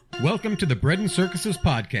Welcome to the Bread and Circuses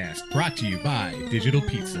podcast, brought to you by Digital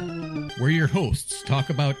Pizza, where your hosts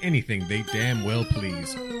talk about anything they damn well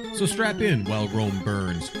please. So strap in while Rome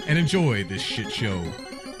burns and enjoy this shit show.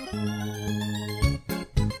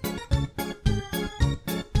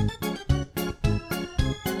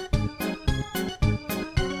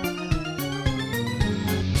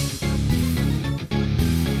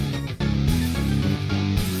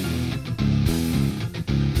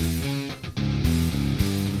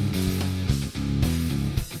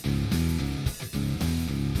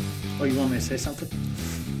 Oh, you want me to say something?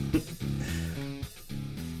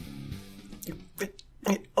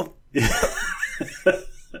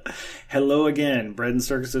 Hello again, Bread and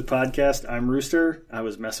Circuses podcast. I'm Rooster. I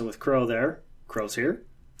was messing with Crow there. Crow's here.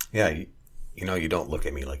 Yeah, you don't look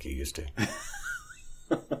at me like you used to.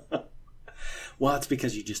 Well, it's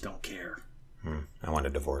because you just don't care. I want a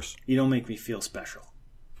divorce. You don't make me feel special.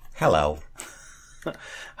 Hello.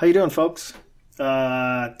 How you doing, folks?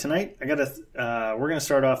 Tonight, we're gonna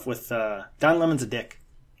start off with Don Lemon's a dick.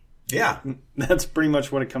 Yeah. That's pretty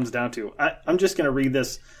much what it comes down to. I'm just gonna read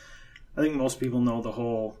this. I think most people know the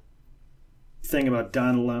whole thing about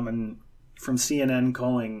Don Lemon from CNN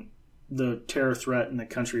calling the terror threat in the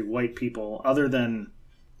country white people, other than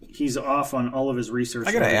he's off on all of his research.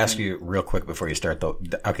 I gotta ask you real quick before you start, though.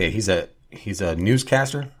 Okay, he's a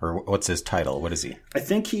newscaster, or what's his title? What is he? I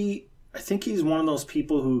think he's one of those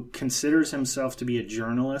people who considers himself to be a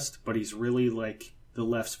journalist, but he's really like the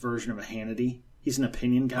left's version of a Hannity. He's an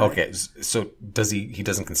opinion guy. Okay, so he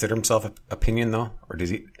doesn't consider himself an opinion, though? Or is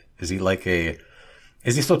he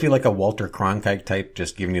supposed to be like a Walter Cronkite type,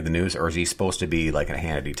 just giving you the news, or is he supposed to be like a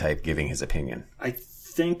Hannity type, giving his opinion? I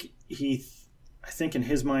think in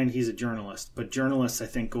his mind he's a journalist, but journalists, I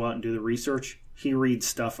think, go out and do the research. He reads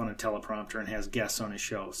stuff on a teleprompter and has guests on his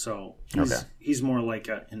show, so he's more like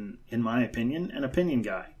in my opinion, an opinion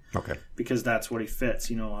guy. Okay, because that's what he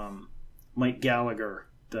fits. Mike Gallagher,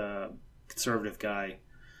 the conservative guy,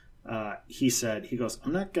 he goes,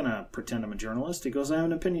 I'm not gonna pretend I'm a journalist. He goes, I have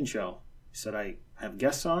an opinion show. He said, I have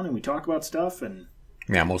guests on and we talk about stuff. And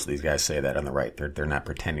yeah, most of these guys say that on the right. They're not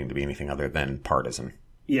pretending to be anything other than partisan.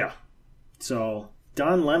 Yeah. So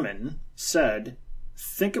Don Lemon said,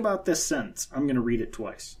 think about this sentence. I'm going to read it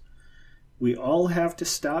twice. We all have to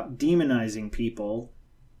stop demonizing people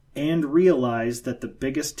and realize that the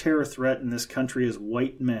biggest terror threat in this country is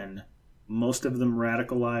white men, most of them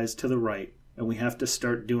radicalized to the right, and we have to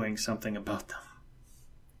start doing something about them.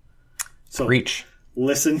 So Preach.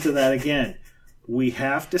 Listen to that again. We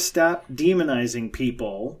have to stop demonizing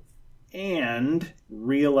people and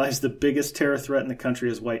realize the biggest terror threat in the country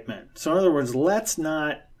is white men. So in other words, let's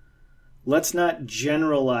not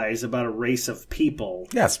generalize about a race of people.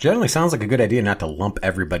 Yes, generally sounds like a good idea not to lump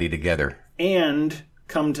everybody together. And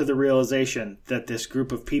come to the realization that this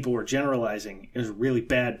group of people we're generalizing is really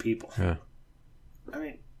bad people. Yeah. I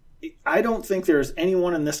mean, I don't think there's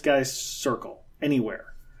anyone in this guy's circle,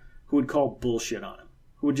 anywhere, who would call bullshit on him.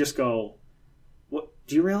 Who would just go, "What?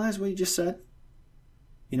 Do you realize what you just said?"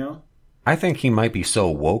 I think he might be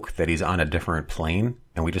so woke that he's on a different plane,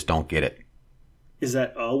 and we just don't get it. Is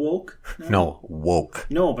that woke? No, woke.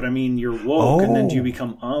 No, but I mean, you're woke, and then do you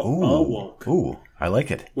become woke? Ooh, I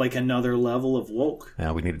like it. Like another level of woke.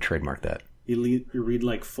 Yeah, we need to trademark that. You read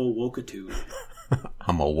like full wokeitude.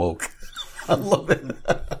 I'm a woke. I love it.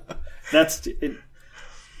 That's it.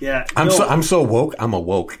 Yeah. I'm so woke. I'm a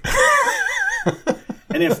woke.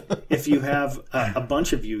 And if you have a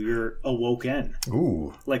bunch of you, you're awoken.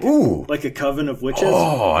 Ooh. Like a coven of witches.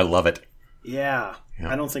 Oh, I love it. Yeah.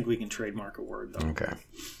 I don't think we can trademark a word, though. Okay.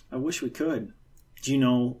 I wish we could. Do you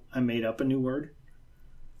know I made up a new word?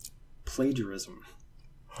 Plagiarism.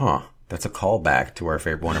 Huh. That's a callback to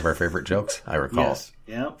one of our favorite jokes, I recall. Yes.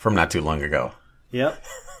 Yeah. From not too long ago. Yep.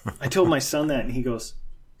 I told my son that, and he goes,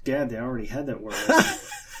 Dad, they already had that word.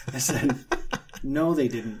 I said, no, they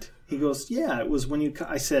didn't. He goes, yeah, it was when you...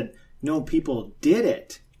 I said, no, people did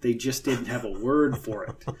it. They just didn't have a word for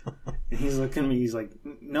it. And he's looking at me, he's like,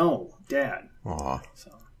 no, Dad. Aw.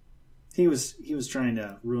 So he was trying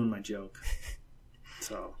to ruin my joke.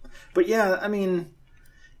 So, but yeah, I mean,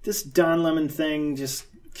 this Don Lemon thing, just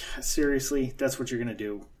seriously, that's what you're going to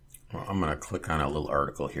do. Well, I'm going to click on a little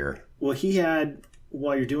article here. Well,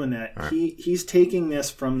 while you're doing that, right. he's taking this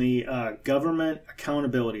from the Government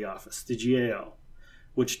Accountability Office, the GAO,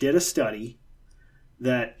 which did a study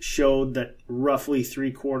that showed that roughly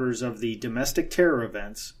 3/4 of the domestic terror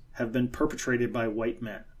events have been perpetrated by white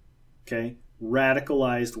men. Okay?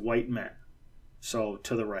 Radicalized white men. So,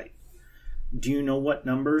 to the right. Do you know what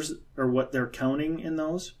numbers or what they're counting in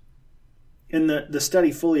those? And the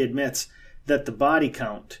study fully admits that the body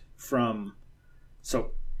count from...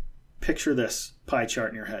 So, picture this pie chart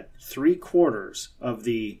in your head. 3/4 of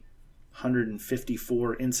the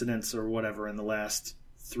 154 incidents or whatever in the last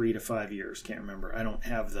 3 to 5 years. Can't remember. I don't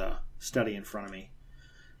have the study in front of me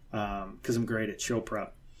because I'm great at show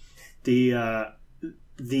prep. The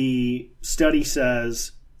study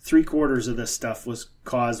says 3/4 of this stuff was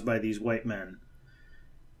caused by these white men,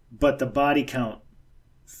 but the body count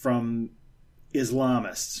from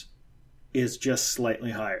Islamists is just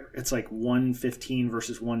slightly higher. It's like 115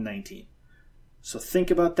 versus 119. So think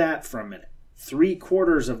about that for a minute.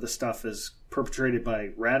 3/4 of the stuff is perpetrated by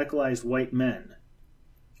radicalized white men,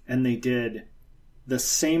 and they did the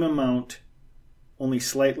same amount, only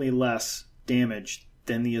slightly less damage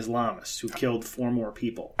than the Islamists, who killed 4 more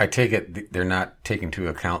people. I take it they're not taking into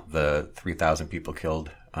account the 3,000 people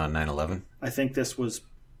killed on 9/11? I think this was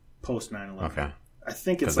post 9/11. Okay. I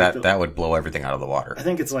think it's because that would blow everything out of the water. I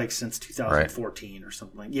think it's like since 2014 or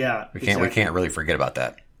something like. Yeah, we can't really forget about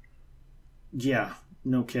that. Yeah,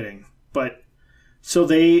 no kidding. But so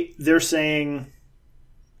they're saying,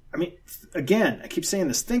 I mean, again, I keep saying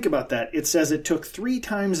this. Think about that. It says it took 3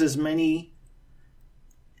 times as many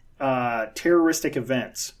terroristic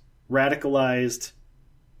events, radicalized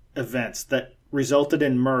events that resulted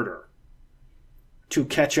in murder, to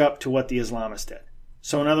catch up to what the Islamists did.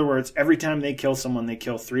 So in other words, every time they kill someone, they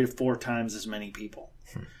kill 3 to 4 times as many people.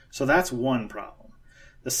 So that's one problem.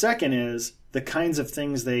 The second is the kinds of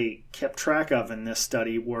things they kept track of in this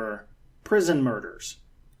study were prison murders.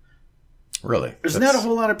 Really? There's not a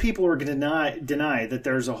whole lot of people who are going to deny that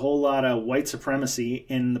there's a whole lot of white supremacy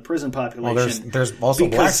in the prison population. Well, there's also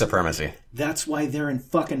black supremacy. That's why they're in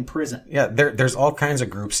fucking prison. Yeah, there's all kinds of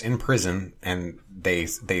groups in prison, and they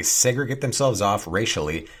segregate themselves off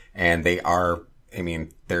racially, and they are, I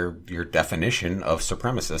mean, they're your definition of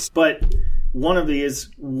supremacists. But one of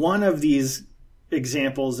these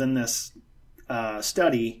examples in this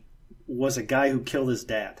study was a guy who killed his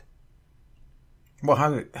dad. Well,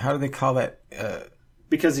 how do they call that?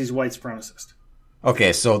 Because he's white supremacist.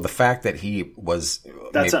 Okay, so the fact that he was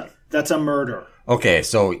that's a murder. Okay,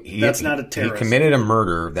 so that's not a terrorist. He committed a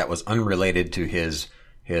murder that was unrelated to his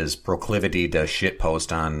proclivity to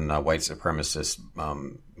shitpost on white supremacist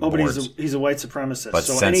but he's a white supremacist. But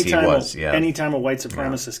so since anytime a white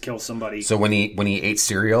supremacist kills somebody. So when he ate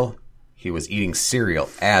cereal, he was eating cereal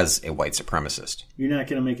as a white supremacist. You're not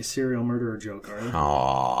going to make a serial murderer joke, are you?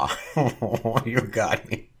 Aw, you got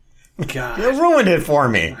me. God. You ruined it for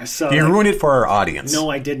me. You ruined it for our audience.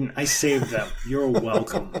 No, I didn't. I saved them. You're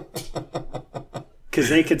welcome. Because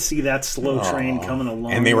they could see that slow train coming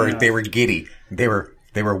along. And they were giddy. They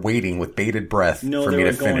were waiting with bated breath for me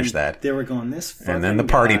to finish that. They were going, this fucking And then the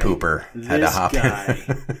party guy, pooper had to hop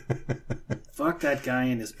in. Fuck that guy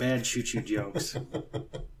and his bad choo-choo jokes.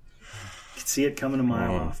 Could see it coming a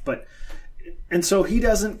mile off. And so he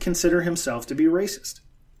doesn't consider himself to be racist.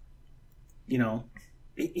 You know,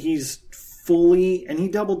 he's fully, and he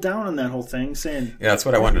doubled down on that whole thing, saying, yeah, that's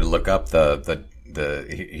what I wanted to look up.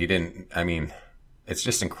 He didn't. I mean, it's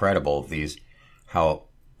just incredible how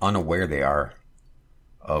unaware they are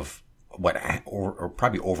of what, or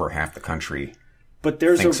probably over half the country. But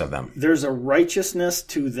thinks of them. There's a righteousness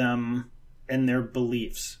to them and their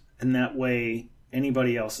beliefs, and that way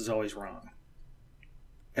anybody else is always wrong.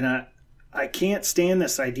 And I can't stand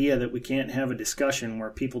this idea that we can't have a discussion where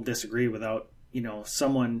people disagree without,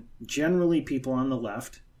 someone, generally people on the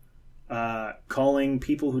left, calling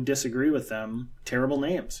people who disagree with them terrible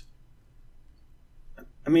names.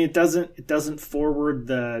 I mean, it doesn't forward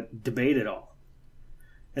the debate at all.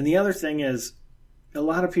 And the other thing is, a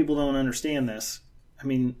lot of people don't understand this. I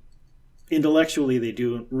mean, intellectually they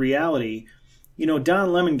do. In reality,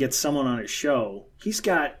 Don Lemon gets someone on his show. He's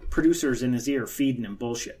got producers in his ear feeding him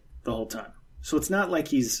bullshit the whole time. So it's not like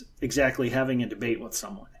he's exactly having a debate with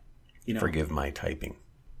someone. Forgive my typing.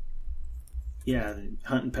 Yeah,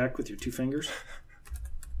 hunt and peck with your 2 fingers.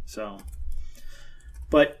 So,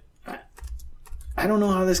 but I don't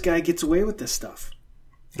know how this guy gets away with this stuff.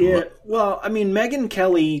 Yeah, well, I mean, Megyn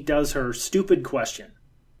Kelly does her stupid question.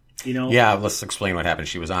 Yeah, let's explain what happened.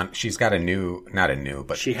 She's got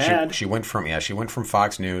she went from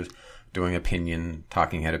Fox News doing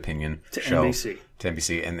talking head opinion to show NBC. To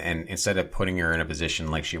NBC, and instead of putting her in a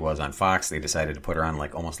position like she was on Fox, they decided to put her on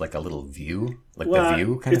almost like a little View, The View kind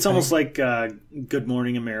of thing. It's almost like Good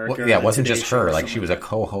Morning America. Well, yeah, it wasn't just her. Like she was a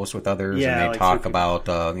co-host with others, and they talk about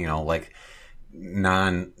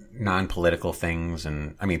non-political things,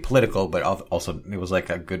 and I mean political, but also it was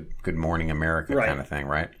like a Good Morning America kind of thing,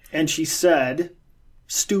 right? And she said,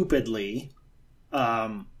 stupidly,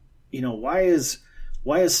 why is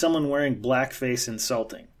someone wearing blackface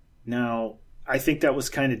insulting? Now, I think that was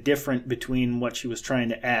kind of different between what she was trying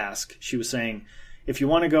to ask. She was saying, if you're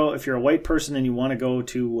a white person and you want to go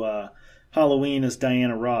to Halloween as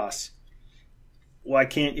Diana Ross, why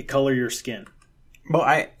can't you color your skin? Well,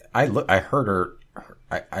 I heard her.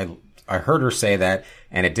 I heard her say that,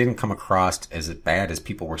 and it didn't come across as bad as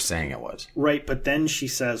people were saying it was. Right, but then she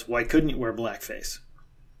says, "Why couldn't you wear blackface?"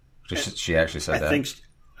 She actually said that.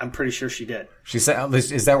 I'm pretty sure she did. She said,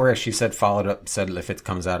 "Is that where she said followed up? Said if it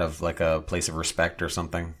comes out of like a place of respect or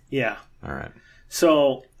something." Yeah. All right.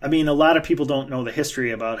 So, I mean, a lot of people don't know the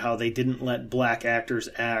history about how they didn't let black actors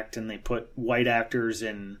act, and they put white actors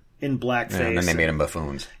in blackface. Yeah, and then they made them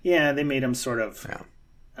buffoons. Yeah, they made them sort of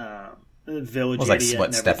village. It was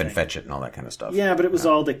like Step and Fetch It and all that kind of stuff. Yeah, but it was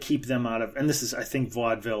all to keep them out of. And this is, I think,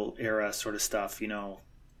 vaudeville era sort of stuff,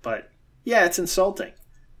 But yeah, it's insulting.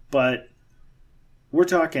 But we're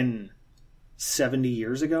talking 70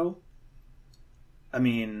 years ago. I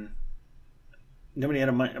mean, nobody had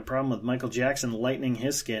a problem with Michael Jackson lightening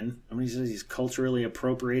his skin. Nobody says he's culturally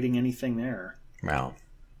appropriating anything there. Well,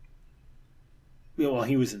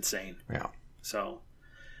 he was insane. Yeah. So,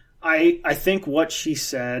 I think what she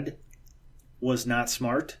said was not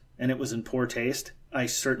smart, and it was in poor taste. I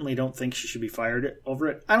certainly don't think she should be fired over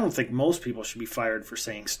it. I don't think most people should be fired for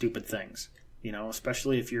saying stupid things,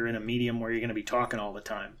 especially if you're in a medium where you're going to be talking all the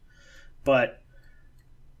time. But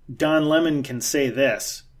Don Lemon can say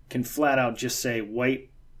this, can flat out just say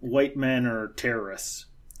white men are terrorists.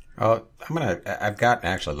 Oh, I've got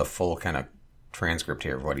actually the full kind of transcript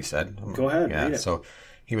here of what he said. Go ahead. Yeah. Read it. So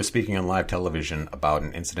he was speaking on live television about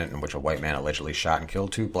an incident in which a white man allegedly shot and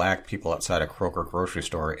killed 2 black people outside a Kroger grocery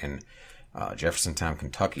store in Jeffersontown,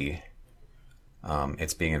 Kentucky.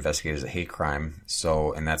 It's being investigated as a hate crime.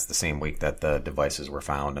 So, and that's the same week that the devices were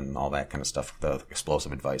found and all that kind of stuff, the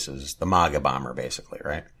explosive devices, the MAGA bomber, basically,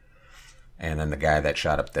 right? And then the guy that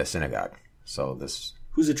shot up the synagogue. So this...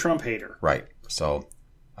 Who's a Trump hater. Right. So,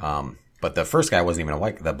 but the first guy wasn't even a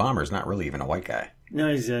white... The bomber's not really even a white guy. No,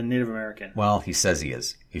 he's a Native American. Well, he says he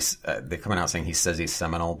is. They're coming out saying he says he's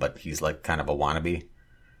Seminole, but he's like kind of a wannabe.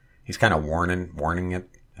 He's kind of warning it,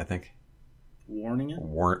 I think. Warning it?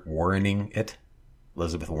 Warning it.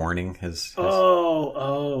 Elizabeth Warning his...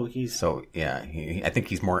 he's... So, yeah, I think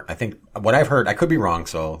he's more... I think what I've heard, I could be wrong,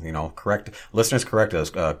 so, correct... Listeners correct us,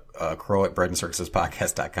 Crow at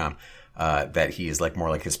breadandcircusespodcast.com, that he is more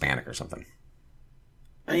like Hispanic or something.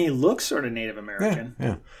 I mean, he looks sort of Native American.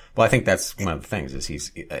 Yeah. Well, I think that's one of the things, is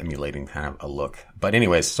he's emulating kind of a look. But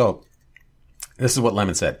anyways, so this is what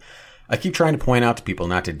Lemon said. I keep trying to point out to people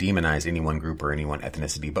not to demonize any one group or any one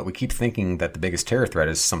ethnicity, but we keep thinking that the biggest terror threat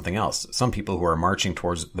is something else. Some people who are marching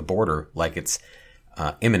towards the border like it's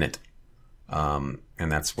imminent. And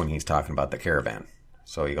that's when he's talking about the caravan.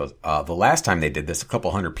 So he goes, the last time they did this, a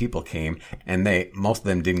couple hundred people came, and most of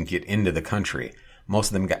them didn't get into the country. Most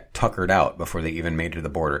of them got tuckered out before they even made it to the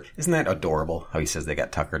border. Isn't that adorable? How he says they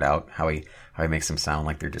got tuckered out. How he makes them sound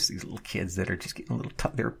like they're just these little kids that are just getting a little.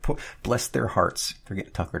 Bless their hearts. They're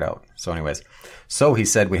getting tuckered out. So, anyways, he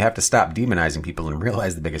said we have to stop demonizing people and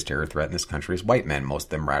realize the biggest terror threat in this country is white men. Most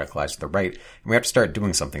of them radicalized to the right, and we have to start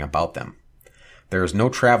doing something about them. There is no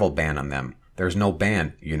travel ban on them. There is no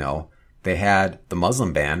ban. They had the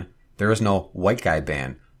Muslim ban. There is no white guy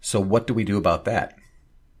ban. So, what do we do about that?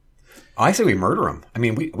 I say we murder them. I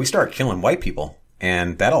mean, we start killing white people,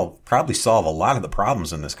 and that'll probably solve a lot of the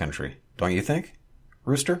problems in this country. Don't you think,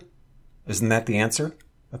 Rooster? Isn't that the answer,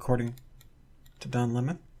 according to Don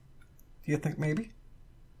Lemon? Do you think maybe?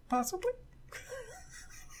 Possibly?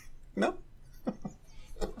 No?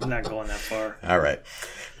 I'm not going that far. All right.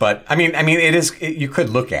 But, I mean, it is, you could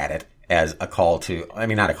look at it as a call to,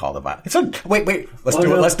 not a call to violence. Wait. Let's do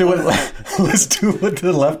what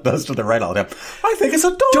the left does to the right all the time. I think it's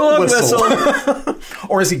a dog whistle.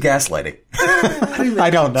 Or is he gaslighting? I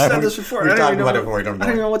don't know. I've said this before. We've talked about it before. I don't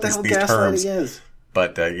know what the hell gaslighting is.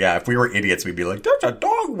 But, if we were idiots, we'd be like, that's a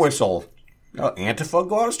dog whistle. Antifa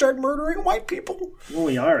go out and start murdering white people. Well,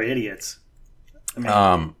 we are idiots.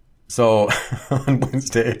 So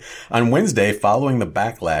on Wednesday, following the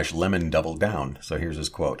backlash, Lemon doubled down. So here's his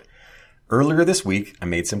quote. Earlier this week, I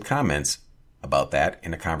made some comments about that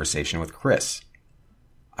in a conversation with Chris.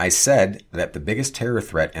 I said that the biggest terror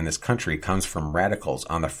threat in this country comes from radicals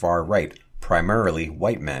on the far right, primarily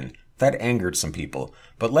white men. That angered some people.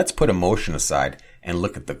 But let's put emotion aside and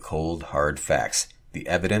look at the cold, hard facts. The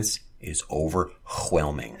evidence is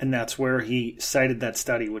overwhelming. And that's where he cited that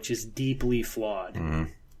study, which is deeply flawed. Mm-hmm.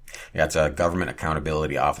 Yeah, it's a Government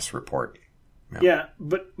Accountability Office report. Yeah,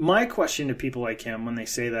 but my question to people like him when they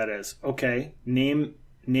say that is, okay, name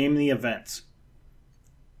the events.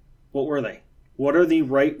 What were they? What are the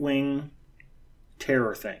right-wing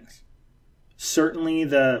terror things? Certainly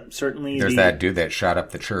There's that dude that shot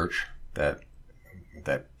up the church, that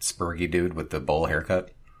Spurgy dude with the bowl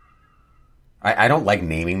haircut. I don't like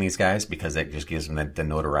naming these guys because it just gives them the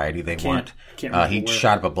notoriety they want. He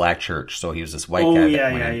shot up a black church, so he was this white guy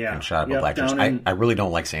that went in and shot up a black church. I really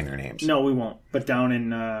don't like saying their names. No, we won't. But down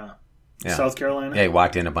in South Carolina? Yeah, he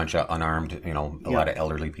walked in, a bunch of unarmed, a lot of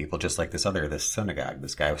elderly people, just like this synagogue.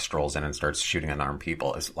 This guy strolls in and starts shooting unarmed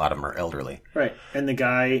people. A lot of them are elderly. Right. And the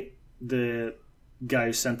guy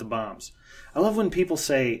who sent the bombs. I love when people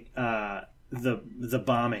say the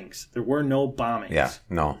bombings. There were no bombings. Yeah,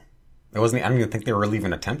 no. It wasn't. I don't even think they were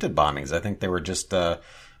even attempted bombings. I think they were just.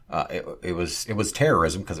 It was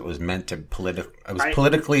terrorism because it was meant to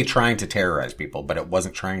politically trying to terrorize people, but it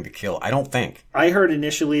wasn't trying to kill. I don't think. I heard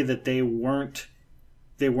initially that they weren't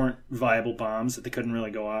viable bombs, that they couldn't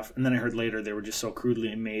really go off, and then I heard later they were just so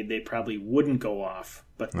crudely made they probably wouldn't go off,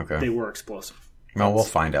 but they were explosive. Well, we'll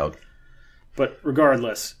find out. But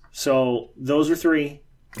regardless, so those are three.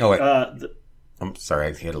 Oh wait. I'm sorry,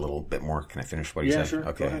 I hit a little bit more. Can I finish what he said? Yeah, sure.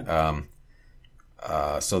 Okay.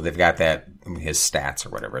 So they've got his stats or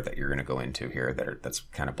whatever that you're going to go into here that's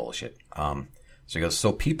kind of bullshit. So he goes,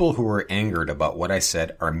 so people who are angered about what I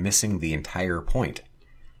said are missing the entire point.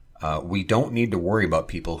 We don't need to worry about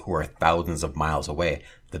people who are thousands of miles away.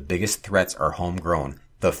 The biggest threats are homegrown.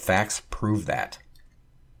 The facts prove that.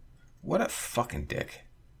 What a fucking dick.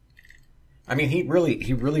 I mean, he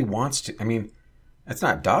really wants to. I mean, that's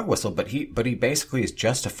not dog whistle, but he basically is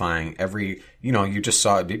justifying every. You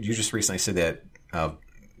just recently said that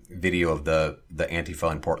video of the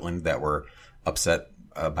Antifa in Portland that were upset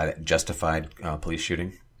by that justified police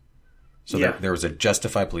shooting. So there was a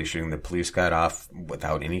justified police shooting. The police got off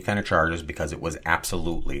without any kind of charges because it was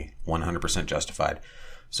absolutely 100% justified.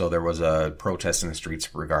 So there was a protest in the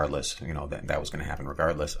streets regardless. That was going to happen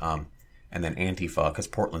regardless. And then Antifa, because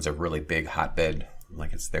Portland's a really big hotbed,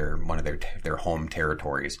 like it's one of their home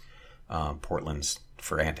territories. Portland's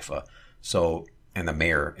for Antifa. So, and the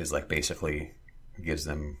mayor is like basically gives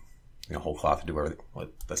them whole cloth to do whatever. Well,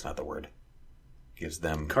 that's not the word. Gives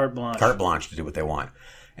them carte blanche to do what they want.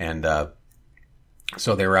 And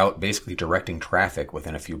so they were out basically directing traffic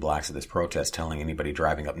within a few blocks of this protest, telling anybody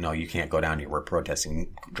driving up, no, you can't go down here. We're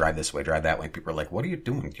protesting. Drive this way, drive that way. And people are like, what are you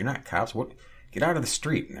doing? You're not cops. What? Get out of the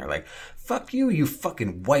street. And they're like, fuck you, you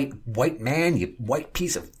fucking white man, you white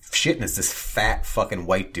piece of shit. And it's this fat fucking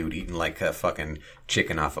white dude eating like a fucking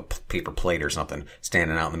chicken off a paper plate or something,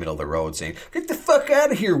 standing out in the middle of the road saying, get the fuck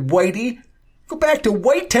out of here, whitey. Go back to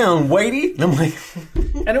White Town, whitey. And I'm like...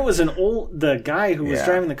 And it was the guy who was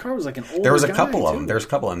driving the car was like an older guy. There was a couple of them. There's a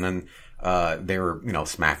couple. And then they were,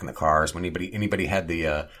 smacking the cars. When anybody had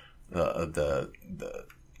the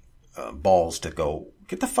balls to go,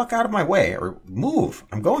 get the fuck out of my way or move.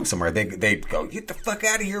 I'm going somewhere. They go, get the fuck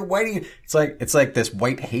out of here, whitey. It's like this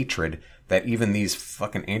white hatred that even these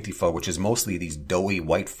fucking Antifa, which is mostly these doughy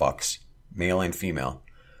white fucks, male and female,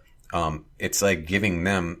 it's like giving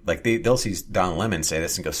them, like they'll see Don Lemon say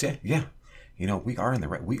this and go, yeah, we are in the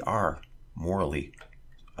right. We are morally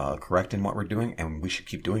correct in what we're doing, and we should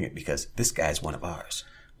keep doing it because this guy's one of ours.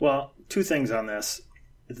 Well, two things on this.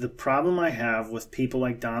 The problem I have with people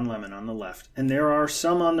like Don Lemon on the left, and there are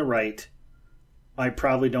some on the right, I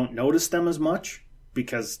probably don't notice them as much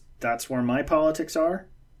because that's where my politics are.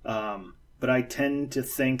 But I tend to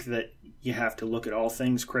think that you have to look at all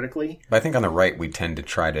things critically. But I think on the right, we tend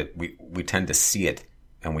to we tend to see it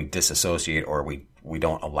and we disassociate, or we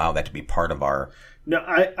don't allow that to be part of our... No,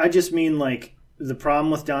 I just mean like the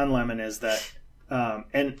problem with Don Lemon is that,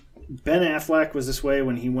 and Ben Affleck was this way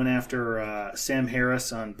when he went after Sam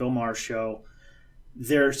Harris on Bill Maher's show.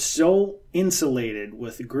 They're so insulated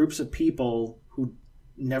with groups of people who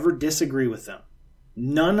never disagree with them.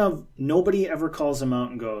 Nobody ever calls them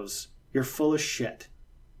out and goes, "You're full of shit."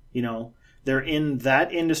 They're in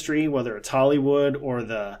that industry, whether it's Hollywood or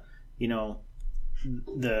the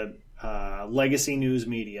legacy news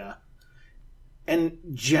media. And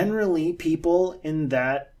generally people in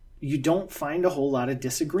that, you don't find a whole lot of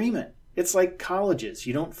disagreement. It's like colleges.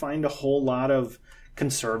 You don't find a whole lot of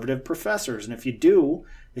conservative professors. And if you do,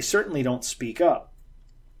 they certainly don't speak up.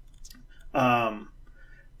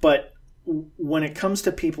 But when it comes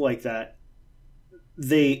to people like that,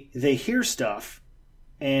 they hear stuff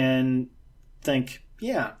and think,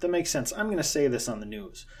 yeah, that makes sense. I'm going to say this on the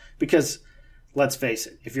news. Because, let's face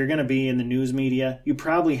it, if you're going to be in the news media, you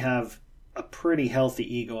probably have a pretty healthy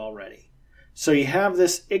ego already. So you have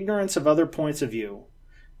this ignorance of other points of view,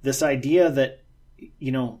 this idea that,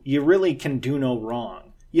 you really can do no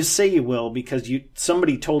wrong. You say you will because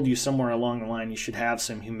somebody told you somewhere along the line you should have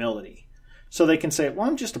some humility. So they can say, well,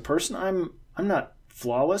 I'm just a person. I'm not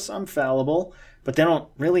flawless, I'm fallible, but they don't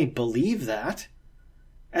really believe that.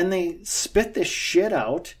 And they spit this shit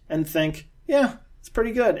out and think, yeah, it's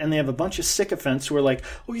pretty good. And they have a bunch of sycophants who are like,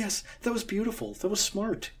 oh yes, that was beautiful. That was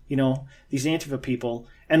smart. You know, these Antifa people.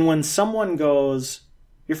 And when someone goes,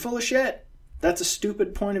 you're full of shit, that's a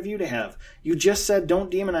stupid point of view to have. You just said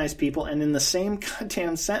don't demonize people, and in the same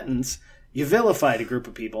goddamn sentence, you vilified a group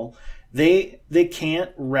of people. They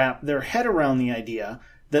can't wrap their head around the idea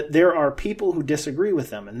that there are people who disagree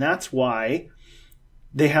with them. And that's why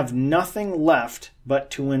they have nothing left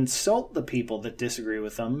but to insult the people that disagree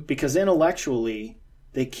with them, because intellectually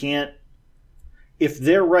they can't. If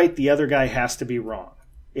they're right, the other guy has to be wrong.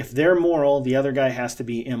 If they're moral, the other guy has to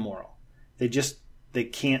be immoral. They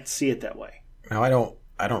can't see it that way. Now, I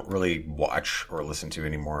don't really watch or listen to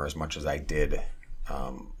anymore as much as I did,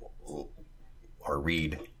 or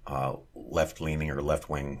read left-leaning or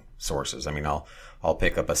left-wing sources. I mean, I'll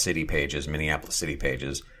pick up a City Pages, Minneapolis City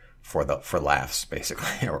Pages, for laughs,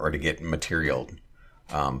 basically, or to get material.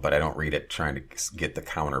 But I don't read it trying to get the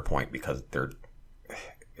counterpoint, because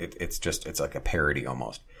it's like a parody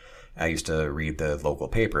almost. I used to read the local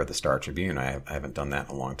paper, the Star Tribune. I haven't done that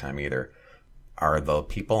in a long time either. Are the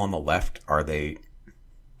people on the left, are they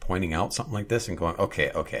pointing out something like this and going,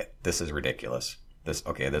 okay, this is ridiculous. This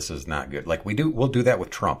is not good. Like we'll do that with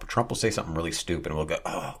Trump. Trump will say something really stupid and we'll go,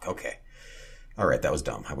 oh, okay. All right, that was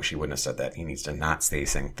dumb. I wish he wouldn't have said that. He needs to not say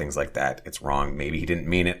things like that. It's wrong. Maybe he didn't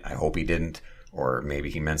mean it. I hope he didn't. Or maybe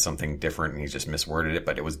he meant something different and he just misworded it,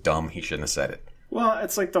 but it was dumb. He shouldn't have said it. Well,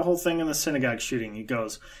 it's like the whole thing in the synagogue shooting. He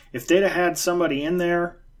goes, if they'd have had somebody in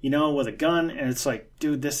there, you know, with a gun, and it's like,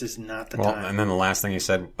 dude, this is not the time. And then the last thing you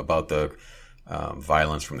said about the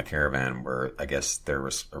violence from the caravan, where I guess there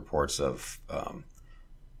was reports of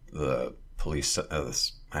the police,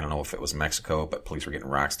 I don't know if it was Mexico, but police were getting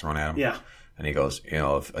rocks thrown at them. Yeah. And he goes, you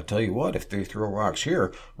know, I tell you what, if they throw rocks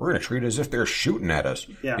here, we're going to treat it as if they're shooting at us.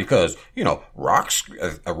 Yeah. Because, you know,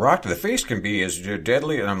 a rock to the face can be as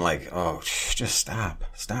deadly. And I'm like, oh, just stop.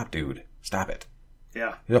 Stop, dude. Stop it.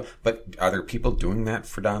 Yeah. You know, but are there people doing that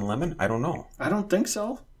for Don Lemon? I don't know. I don't think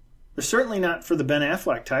so. They're certainly not for the Ben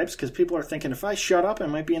Affleck types, because people are thinking, if I shut up, I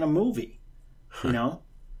might be in a movie. You know?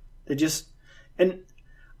 And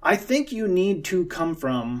I think you need to come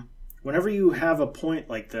from, whenever you have a point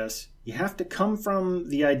like this, you have to come from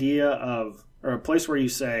the idea of, or a place where you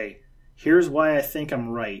say, here's why I think I'm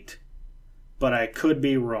right, but I could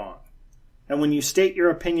be wrong. And when you state your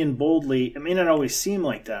opinion boldly, it may not always seem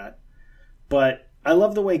like that, but I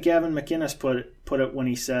love the way Gavin McInnes put it when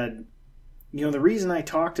he said, you know, the reason I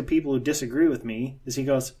talk to people who disagree with me is, he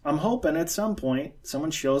goes, I'm hoping at some point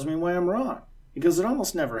someone shows me why I'm wrong. Because it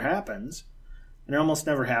almost never happens. And it almost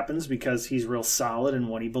never happens because he's real solid in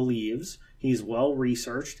what he believes. He's well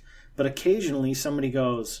researched. But occasionally somebody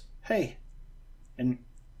goes, hey, and,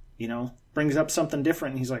 you know, brings up something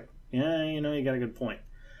different. And he's like, yeah, you know, you got a good point.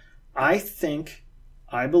 I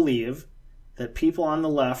believe that people on the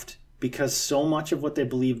left, because so much of what they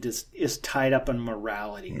believed is tied up in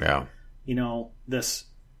morality. Yeah. You know, this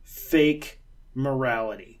fake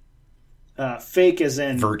morality. Fake as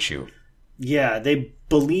in virtue. Yeah, they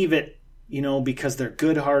believe it, you know, because they're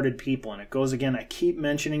good-hearted people. And it goes, again, I keep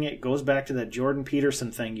mentioning it goes back to that Jordan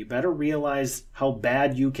Peterson thing. You better realize how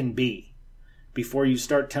bad you can be before you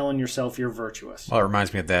start telling yourself you're virtuous. Well, it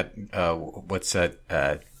reminds me of that, what's that,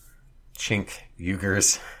 Cenk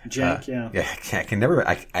Uyghurs? Cenk, yeah. Yeah, I can never,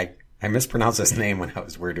 I mispronounced his name when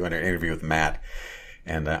we were doing an interview with Matt.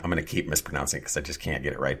 And I'm going to keep mispronouncing it because I just can't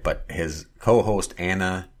get it right. But his co-host,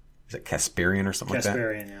 Anna, is it Kasparian or something like that?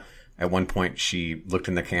 Kasparian, yeah. At one point, she looked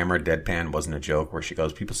in the camera, deadpan, wasn't a joke, where she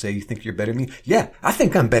goes, people say you think you're better than me? Yeah, I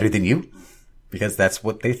think I'm better than you. Because that's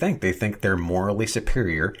what they think. They think they're morally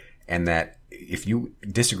superior, and that if you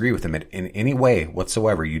disagree with them in any way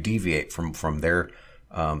whatsoever, you deviate from their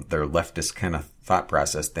leftist kind of thought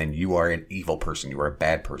process, then you are an evil person. You are a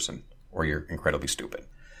bad person, or you're incredibly stupid.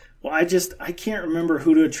 Well, I can't remember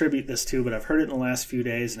who to attribute this to, but I've heard it in the last few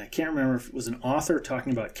days, and I can't remember if it was an author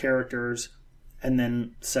talking about characters and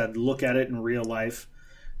then said, look at it in real life.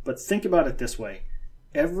 But think about it this way.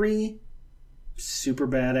 Every super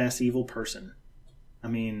badass evil person, I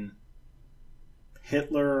mean,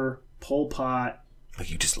 Hitler, Pol Pot, oh,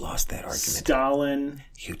 you just lost that argument. Stalin.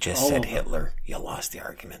 You just said Hitler. You lost the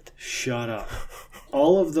argument. Shut up.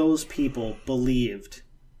 All of those people believed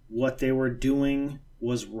what they were doing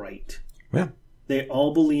was right. Yeah. They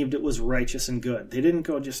all believed it was righteous and good. They didn't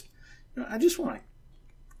go just, you know, I just want to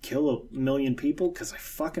kill 1 million people because I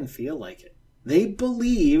fucking feel like it. They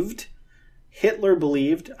believed, Hitler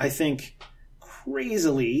believed, I think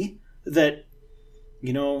crazily, that,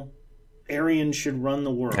 you know, Aryans should run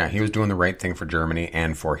the world. Yeah, he was doing the right thing for Germany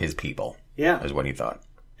and for his people. Yeah. Is what he thought.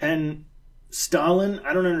 And Stalin,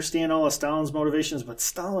 I don't understand all of Stalin's motivations, but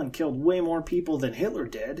Stalin killed way more people than Hitler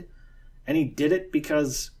did. And he did it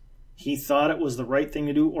because he thought it was the right thing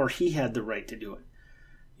to do, or he had the right to do it.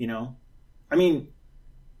 You know? I mean,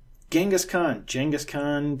 Genghis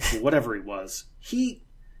Khan, whatever he was,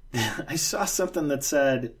 I saw something that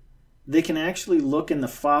said they can actually look in the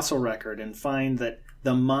fossil record and find that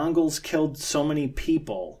the Mongols killed so many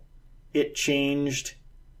people, it changed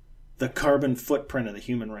the carbon footprint of the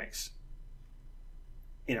human race.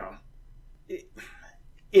 You know,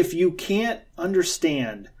 if you can't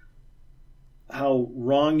understand how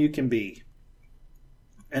wrong you can be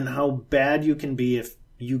and how bad you can be if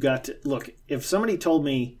you got to... Look, if somebody told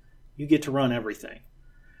me you get to run everything,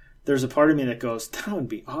 there's a part of me that goes, that would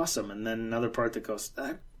be awesome. And then another part that goes,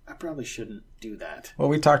 I probably shouldn't do that. Well,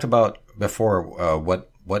 we talked about before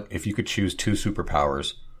what if you could choose 2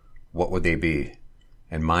 superpowers, what would they be?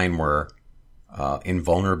 And mine were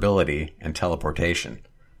invulnerability and teleportation.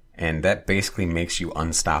 And that basically makes you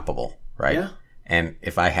unstoppable, right? Yeah. And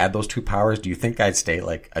if I had those 2 powers, do you think I'd stay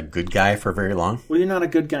like a good guy for very long? Well, you're not a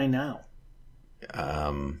good guy now.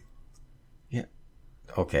 Yeah.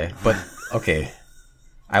 Okay. But, okay.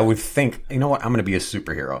 I would think, you know what? I'm going to be a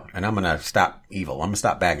superhero and I'm going to stop evil. I'm going to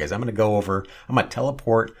stop bad guys. I'm going to go over, I'm going to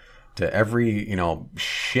teleport to every,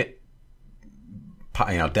 shit,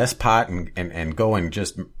 despot and go and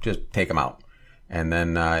just take them out. And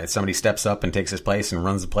then if somebody steps up and takes his place and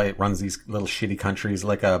runs these little shitty countries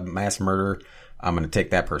like a mass murderer, I'm going to take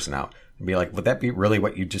that person out. And be like, would that be really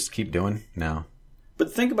what you just keep doing? No.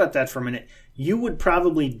 But think about that for a minute. You would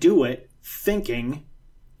probably do it thinking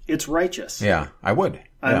it's righteous. Yeah, I would.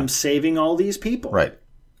 I'm saving all these people. Right.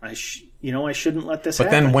 I shouldn't let this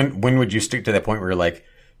happen. happen. But then when would you stick to that point where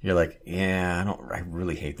you're like, yeah, I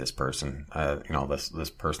really hate this person. This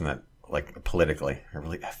person that, like, politically,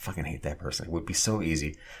 I fucking hate that person. It would be so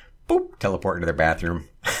easy. Boop, teleport into their bathroom.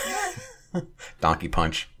 Donkey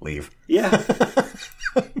punch, leave. Yeah.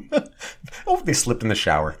 Oh, they slipped in the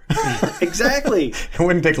shower. Exactly. It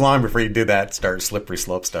wouldn't take long before you did that, start slippery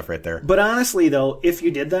slope stuff right there. But honestly, though, if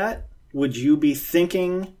you did that, would you be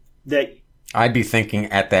thinking that... I'd be thinking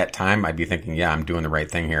at that time, yeah, I'm doing the right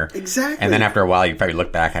thing here. Exactly. And then after a while, you probably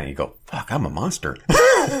look back at it and you go, fuck, I'm a monster.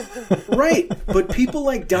 Right. But people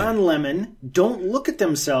like Don Lemon don't look at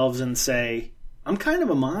themselves and say, I'm kind of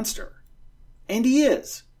a monster. And he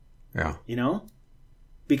is. Yeah.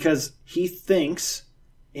 Because he thinks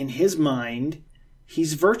in his mind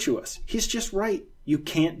he's virtuous. He's just right. You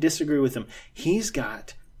can't disagree with him. He's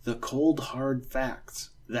got the cold, hard facts.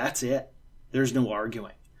 That's it. There's no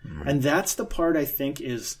arguing. Mm-hmm. And that's the part I think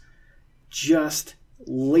is just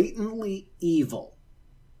latently evil,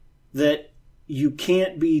 that you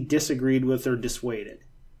can't be disagreed with or dissuaded.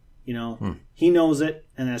 He knows it,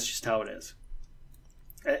 and that's just how it is.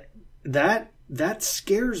 That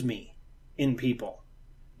scares me in people.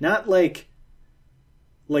 Not like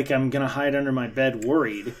I'm going to hide under my bed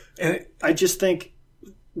worried. I just think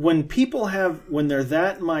when they're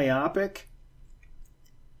that myopic,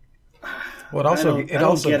 well, I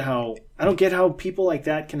don't get how people like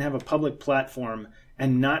that can have a public platform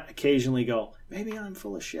and not occasionally go, maybe I'm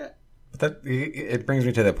full of shit. But it brings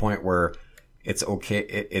me to the point where it's okay.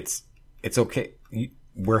 It's okay.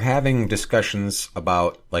 We're having discussions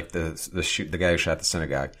about, like, the guy who shot the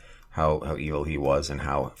synagogue, how evil he was and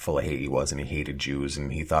how full of hate he was, and he hated Jews,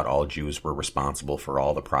 and he thought all Jews were responsible for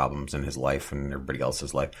all the problems in his life and everybody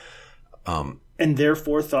else's life. And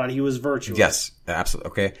therefore thought he was virtuous. Yes,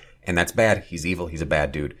 absolutely. Okay. And that's bad. He's evil. He's a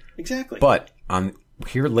bad dude. Exactly. But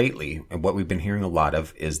here lately, and what we've been hearing a lot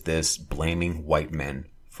of is this blaming white men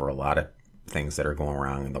for a lot of things that are going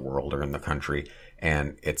wrong in the world or in the country.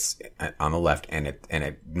 And it's on the left, and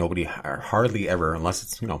nobody hardly ever, unless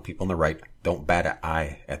it's, people on the right, don't bat an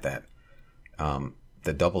eye at that.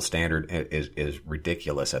 The double standard is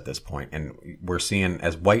ridiculous at this point. And we're seeing,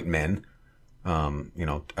 as white men,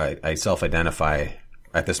 I self-identify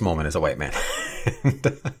at this moment as a white man.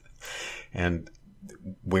 And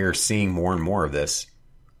we're seeing more and more of this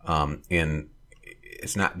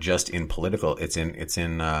it's not just in political,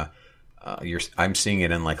 I'm seeing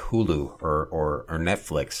it in, like, Hulu or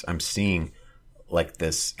Netflix. I'm seeing, like,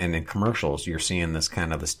 this, and in commercials, you're seeing this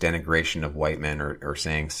kind of this denigration of white men or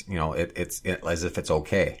saying, it's as if it's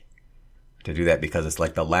okay to do that, because it's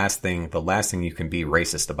like the last thing you can be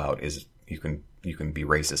racist about is you can be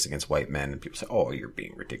racist against white men, and people say, oh, you're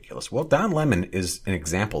being ridiculous. Well, Don Lemon is an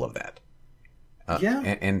example of that.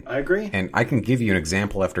 And I agree. And I can give you an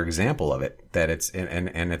example after example of it, that it's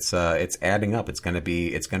adding up. It's going to be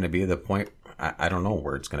the point. I don't know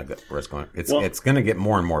where it's going to go. Where it's going. It's going to get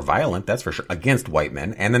more and more violent. That's for sure against white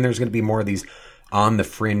men. And then there's going to be more of these on the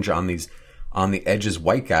fringe, on the edges,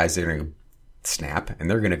 white guys that are going to snap, and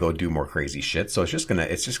they're going to go do more crazy shit. So it's just going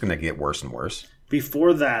to get worse and worse.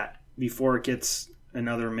 Before it gets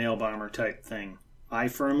another mail bomber type thing, I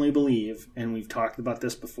firmly believe, and we've talked about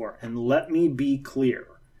this before, and let me be clear,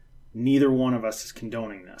 neither one of us is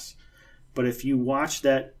condoning this. But if you watch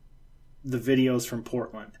the videos from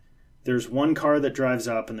Portland, there's one car that drives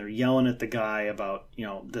up and they're yelling at the guy about,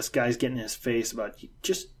 this guy's getting in his face about,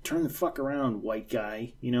 just turn the fuck around, white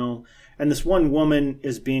guy, And this one woman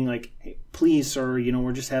is being like, hey, please, sir,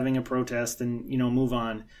 we're just having a protest and, move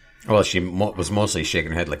on. Well, she was mostly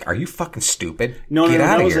shaking her head like, are you fucking stupid? No, Get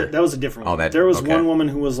out of here. That was a different one. There was one woman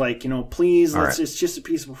who was like, please, it's just a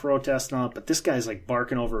peaceful protest and all. But this guy's like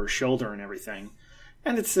barking over her shoulder and everything.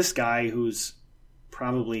 And it's this guy who's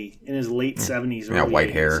probably in his late 70s or white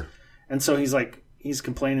 80s. Hair. And so he's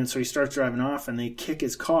complaining, so he starts driving off and they kick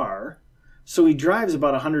his car. So he drives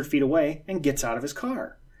about 100 feet away and gets out of his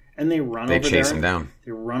car. And they chase him down.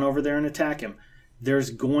 They run over there and attack him. There's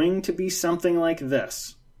going to be something like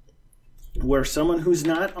this, where someone who's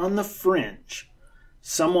not on the fringe,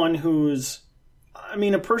 someone who's,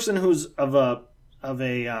 a person who's of a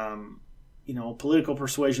political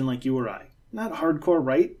persuasion like you or I, not hardcore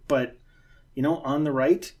right, but, on the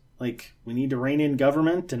right, like we need to rein in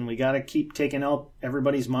government and we got to keep taking out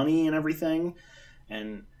everybody's money and everything.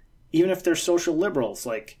 And even if they're social liberals,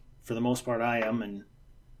 like for the most part I am, and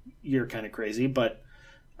you're kind of crazy, but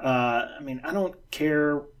I don't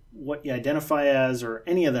care what you identify as or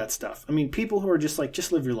any of that stuff. People who are just like,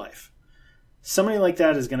 just live your life. Somebody like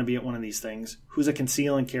that is going to be at one of these things who's a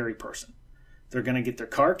conceal and carry person. They're going to get their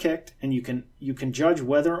car kicked, and you can judge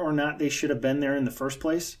whether or not they should have been there in the first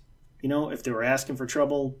place. If they were asking for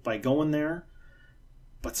trouble by going there.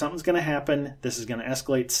 But something's going to happen. This is going to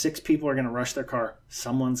escalate. 6 people are going to rush their car.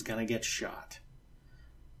 Someone's going to get shot.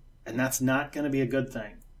 And that's not going to be a good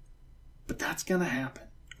thing. But that's going to happen.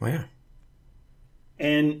 Well, yeah.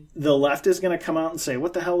 And the left is going to come out and say,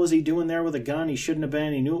 what the hell was he doing there with a gun? He shouldn't have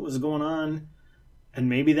been. He knew what was going on. And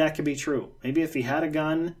maybe that could be true. Maybe if he had a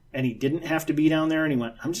gun and he didn't have to be down there and he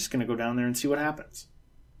went, I'm just going to go down there and see what happens.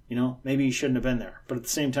 Maybe he shouldn't have been there. But at the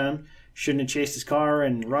same time, shouldn't have chased his car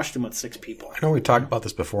and rushed him with 6 people. I know we talked about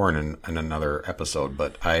this before in another episode,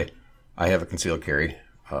 but I have a concealed carry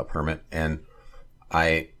permit, and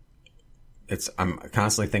I'm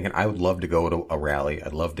constantly thinking I would love to go to a rally.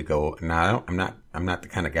 I'd love to go. Now I'm not the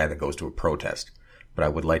kind of guy that goes to a protest, but I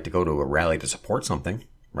would like to go to a rally to support something,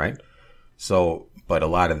 right? So, but a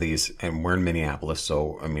lot of these, and we're in Minneapolis,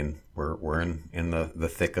 so we're in the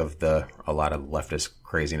thick of a lot of leftist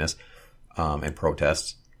craziness and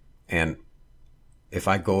protests. And if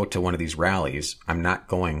I go to one of these rallies, I'm not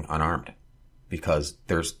going unarmed, because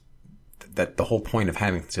there's that the whole point of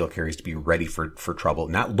having concealed carry is to be ready for trouble,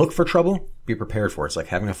 not look for trouble, be prepared for it. It's like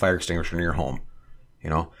having a fire extinguisher in your home,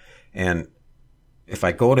 And if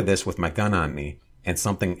I go to this with my gun on me and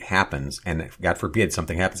something happens, and God forbid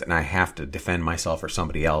something happens, and I have to defend myself or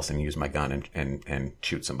somebody else and use my gun and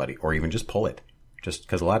shoot somebody, or even just pull it, just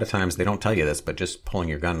because a lot of times they don't tell you this, but just pulling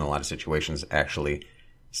your gun in a lot of situations actually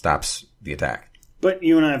stops the attack. But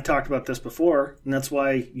you and I have talked about this before, and that's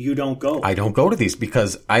why you don't go. I don't go to these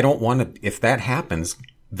because I don't want to. If that happens,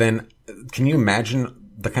 then can you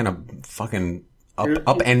imagine the kind of fucking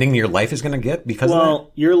upending your life is going to get because of that?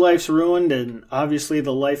 Well, your life's ruined, and obviously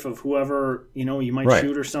the life of whoever you might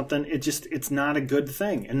shoot or something. It's not a good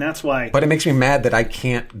thing, and that's why. But it makes me mad that I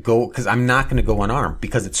can't go, because I'm not going to go unarmed,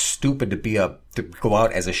 because it's stupid to go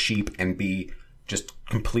out as a sheep and be just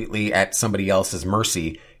completely at somebody else's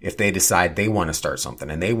mercy if they decide they want to start something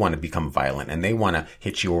and they want to become violent and they want to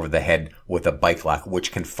hit you over the head with a bike lock,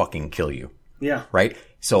 which can fucking kill you. Yeah. Right?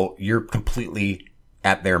 So you're completely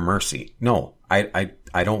at their mercy. No, I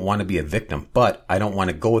don't want to be a victim, but I don't want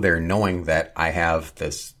to go there knowing that I have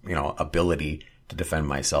this, ability to defend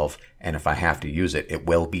myself. And if I have to use it, it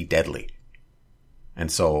will be deadly. And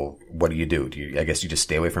so what do? I guess you just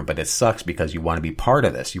stay away from it, but it sucks because you want to be part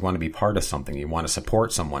of this. You want to be part of something. You want to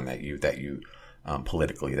support someone that you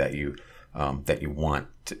politically, that you want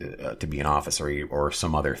to be in office or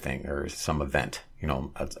some other thing or some event, a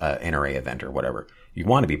NRA event or whatever. You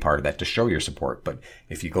want to be part of that to show your support. But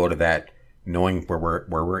if you go to that knowing where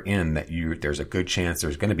we're in, that there's a good chance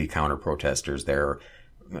there's going to be counter protesters there.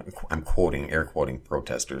 I'm air quoting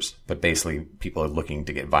protesters, but basically people are looking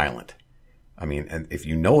to get violent. And if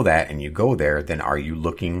you know that and you go there, then are you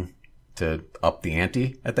looking to up the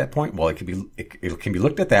ante at that point? Well, it can be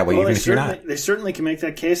looked at that way, even if you're not. They certainly can make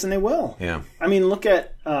that case, and they will. Yeah. Look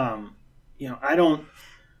at,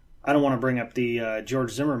 I don't want to bring up the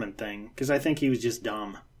George Zimmerman thing because I think he was just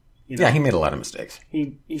dumb. Yeah, he made a lot of mistakes.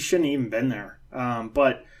 He shouldn't have even been there.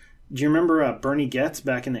 But do you remember Bernie Goetz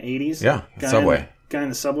back in the 80s? Yeah, Subway. Guy in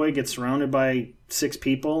the subway gets surrounded by 6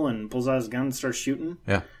 people and pulls out his gun and starts shooting.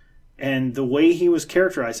 Yeah. And the way he was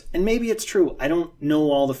characterized, and maybe it's true, I don't know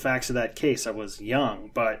all the facts of that case. I was young,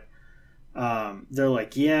 but they're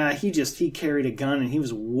like, yeah, he carried a gun and he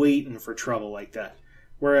was waiting for trouble like that.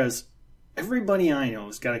 Whereas everybody I know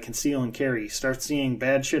has got to conceal and carry, starts seeing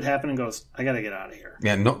bad shit happen and goes, I got to get out of here.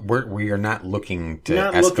 Yeah, no, we are not looking to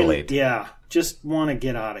escalate. Just want to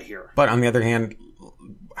get out of here. But on the other hand,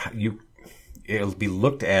 it'll be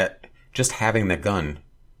looked at, just having the gun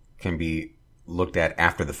can be looked at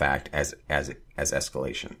after the fact as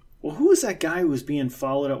escalation. Well, who was that guy who was being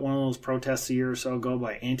followed at one of those protests a year or so ago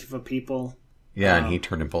by Antifa people? Yeah, and he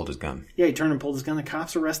turned and pulled his gun. Yeah, he turned and pulled his gun. The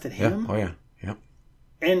cops arrested him. Yeah. Oh, yeah. Yeah.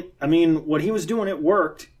 And, I mean, what he was doing, it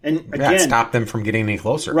worked. And, again... Yeah, stopped them from getting any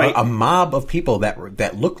closer. Right. A mob of people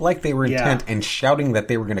that looked like they were intent and shouting that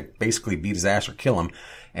they were going to basically beat his ass or kill him.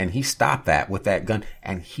 And he stopped that with that gun.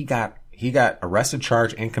 And he got arrested,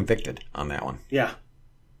 charged, and convicted on that one. Yeah.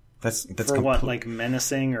 That's for what, like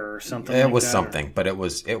menacing or something? It was something, but it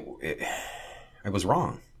was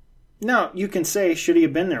wrong. No, you can say, should he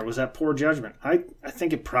have been there? Was that poor judgment? I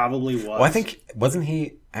think it probably was. Well, I think wasn't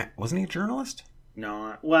he a journalist?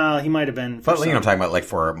 No, well, he might have been. But I'm talking about like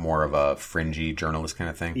for more of a fringy journalist kind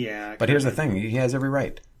of thing. Yeah. But here's the thing: he has every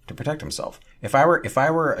right to protect himself. If I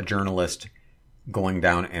were a journalist going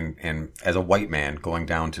down and as a white man going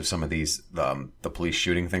down to some of these the police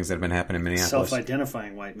shooting things that have been happening in Minneapolis,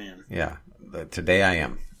 self-identifying white man. Yeah, today I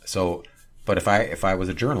am. So, but if I was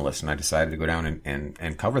a journalist and I decided to go down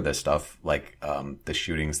and cover this stuff, like the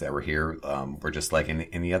shootings that were here were just like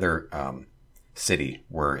in the other city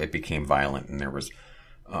where it became violent and there was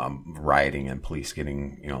rioting and police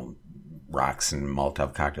getting rocks and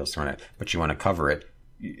Molotov cocktails thrown at. But you want to cover it,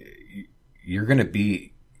 you're going to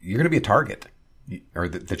be a target. Or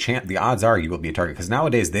the odds are you will be a target, because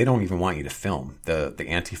nowadays they don't even want you to film the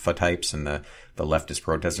Antifa types and the leftist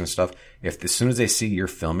protesters and stuff. If as soon as they see you're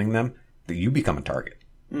filming them, you become a target.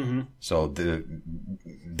 Mm-hmm. So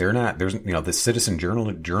they're not. There's the citizen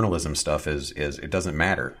journalism stuff is it doesn't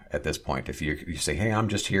matter at this point. If you say, hey, I'm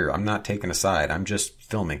just here, I'm not taking a side, I'm just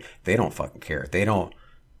filming. They don't fucking care. They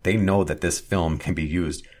know that this film can be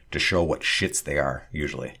used to show what shits they are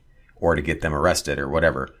usually, or to get them arrested or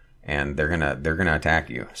whatever. And they're gonna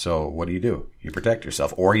attack you. So what do? You protect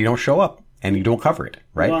yourself, or you don't show up and you don't cover it,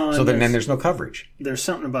 right? Well, so then there's no coverage. There's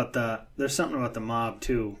something about the mob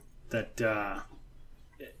too that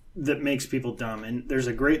makes people dumb. And there's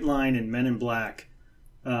a great line in Men in Black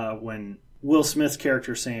when Will Smith's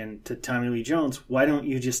character saying to Tommy Lee Jones, "Why don't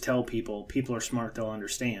you just tell people? People are smart; they'll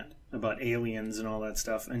understand about aliens and all that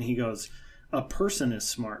stuff." And he goes, "A person is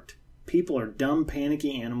smart. People are dumb,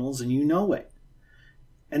 panicky animals, and you know it."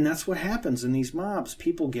 And that's what happens in these mobs.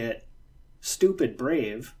 People get stupid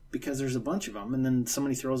brave because there's a bunch of them, and then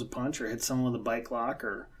somebody throws a punch or hits someone with a bike lock,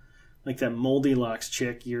 or like that Moldy Locks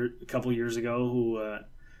chick a couple years ago who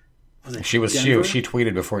was it? She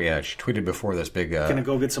tweeted before. Yeah, she tweeted before this big. Gonna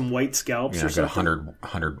go get some white scalps or something.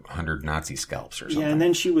 100 Nazi scalps or something. Yeah, and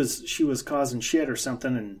then she was causing shit or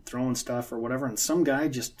something and throwing stuff or whatever, and some guy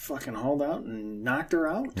just fucking hauled out and knocked her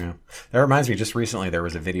out. Yeah, that reminds me. Just recently, there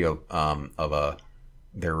was a video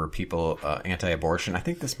there were people anti-abortion. I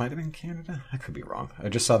think this might have been Canada. I could be wrong. I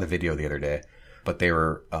just saw the video the other day. But they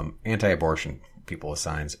were anti-abortion people with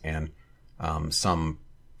signs, and some,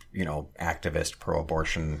 activist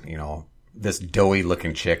pro-abortion, this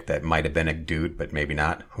doughy-looking chick that might have been a dude, but maybe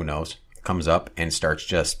not. Who knows? Comes up and starts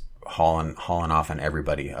just hauling off on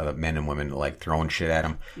everybody, men and women, like throwing shit at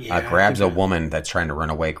him. Yeah, grabs a woman that's trying to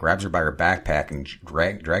run away, grabs her by her backpack and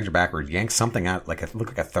drags her backward, yanks something out, look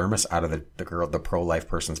like a thermos out of the pro-life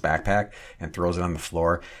person's backpack and throws it on the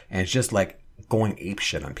floor. And it's just like going ape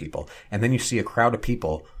shit on people. And then you see a crowd of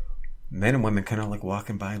people, men and women, kind of like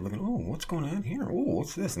walking by looking, oh, what's going on here? Oh,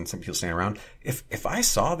 what's this? And some people standing around. If I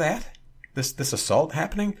saw that, this assault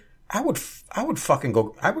happening, I would fucking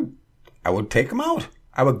go, I would take him out.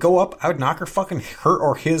 I would go up, I would knock her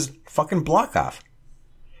or his fucking block off.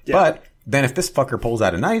 Yeah. But then if this fucker pulls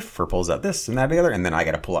out a knife or pulls out this and that and the other, and then I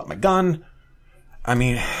got to pull out my gun. I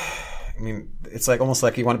mean, it's like almost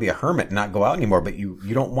like you want to be a hermit and not go out anymore, but you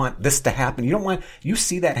don't want this to happen. You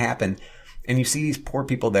see that happen, and you see these poor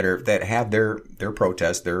people that have their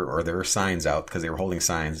protest, their signs out because they were holding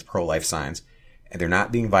signs, pro-life signs, and they're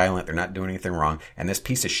not being violent, they're not doing anything wrong, and this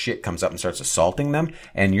piece of shit comes up and starts assaulting them,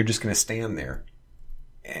 and you're just going to stand there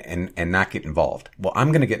and not get involved. Well,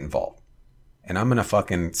 I'm going to get involved. and I'm going to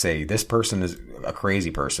fucking say this person is a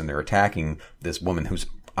crazy person. They're attacking this woman who's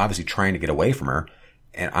obviously trying to get away from her.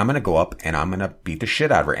 And I'm going to go up and I'm going to beat the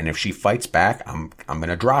shit out of her. And if she fights back, I'm going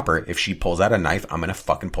to drop her. If she pulls out a knife, I'm going to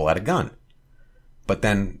fucking pull out a gun. But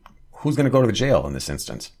then who's going to go to the jail in this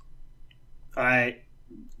instance?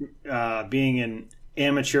 Being an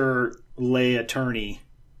amateur lay attorney,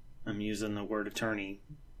 I'm using the word attorney,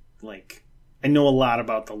 like, I know a lot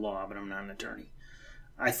about the law, but I'm not an attorney.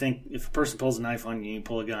 I think if a person pulls a knife on you and you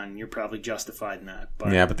pull a gun, you're probably justified in that.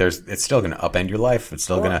 But yeah, but it's still going to upend your life. It's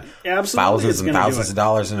still going to thousands and thousands of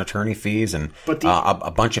dollars in attorney fees and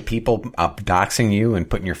a bunch of people doxing you and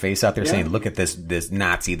putting your face out there saying, look at this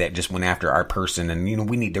Nazi that just went after our person and,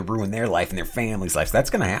 we need to ruin their life and their family's life.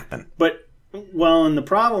 That's going to happen. But, and the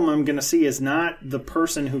problem I'm going to see is not the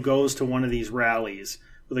person who goes to one of these rallies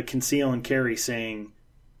with a conceal and carry saying,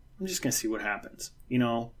 I'm just going to see what happens.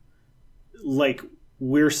 Like,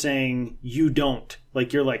 we're saying you don't.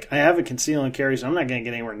 Like, you're like, I have a conceal and carry, so I'm not going to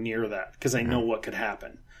get anywhere near that because I know what could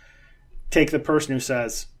happen. Take the person who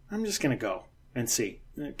says, I'm just going to go and see.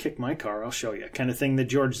 Kick my car, I'll show you. Kind of thing, the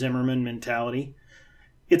George Zimmerman mentality.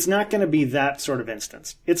 It's not going to be that sort of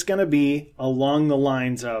instance. It's going to be along the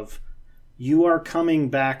lines of, you are coming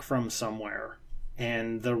back from somewhere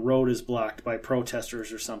and the road is blocked by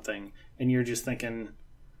protesters or something, and you're just thinking,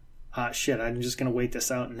 shit, I'm just going to wait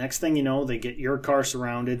this out. And next thing you know, they get your car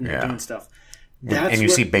surrounded and they're doing stuff. And you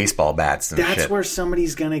see baseball bats and that's shit. Where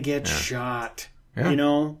somebody's going to get shot,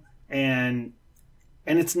 and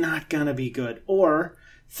it's not going to be good. Or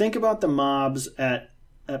think about the mobs at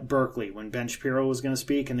Berkeley when Ben Shapiro was going to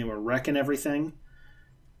speak and they were wrecking everything.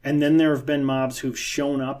 And then there have been mobs who've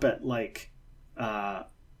shown up at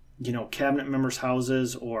cabinet members'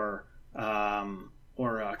 houses or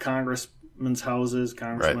congressmen's houses,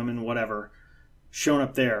 congresswomen, whatever, shown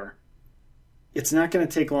up there. It's not going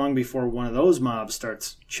to take long before one of those mobs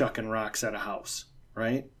starts chucking rocks at a house,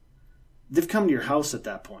 right? They've come to your house at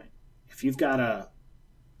that point. If you've got a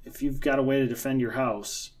way to defend your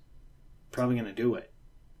house, probably going to do it.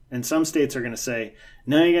 And some states are going to say,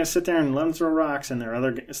 no, you got to sit there and let them throw rocks. And there are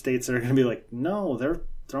other states that are going to be like, no, they're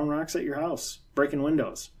throwing rocks at your house, breaking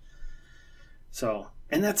windows. So,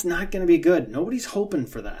 and that's not going to be good. Nobody's hoping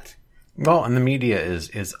for that. Well, and the media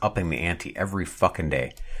is upping the ante every fucking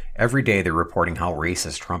day. Every day they're reporting how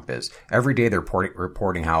racist Trump is. Every day they're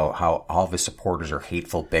reporting how all of his supporters are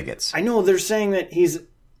hateful bigots. I know they're saying that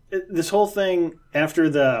this whole thing after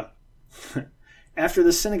the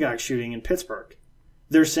synagogue shooting in Pittsburgh.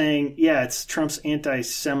 They're saying, it's Trump's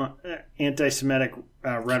anti-Semitic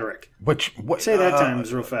rhetoric. Say that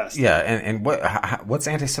times real fast. Yeah, and what's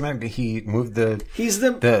anti-Semitic? He moved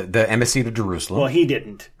the embassy to Jerusalem. Well, he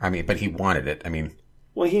didn't. I mean, but he wanted it. I mean,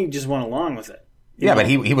 well, he just went along with it. But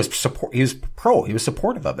he was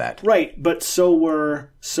supportive of that. Right, but so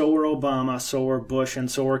were Obama, so were Bush,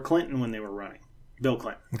 and so were Clinton when they were running. Bill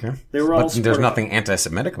Clinton. Okay, they were all. But there's nothing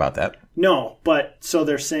anti-Semitic about that. No, but so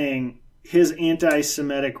they're saying his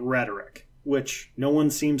anti-Semitic rhetoric, which no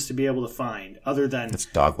one seems to be able to find other than... It's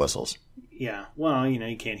dog whistles. Yeah. Well,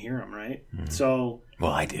 you can't hear them, right? Mm-hmm. So...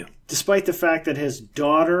 Well, I do. Despite the fact that his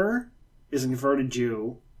daughter is a converted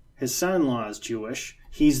Jew, his son-in-law is Jewish,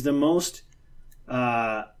 he's the most...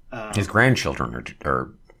 his grandchildren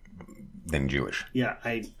are then Jewish. Yeah,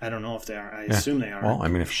 I don't know if they are. I assume they are. Well, I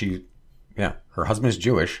mean, her husband is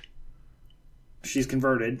Jewish. She's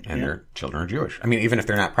converted, and their children are Jewish. I mean, even if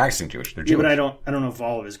they're not practicing Jewish, they're Jewish. Yeah, but I don't know if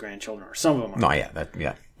all of his grandchildren are. Some of them are. No,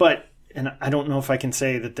 yeah. But I don't know if I can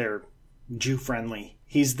say that they're Jew friendly.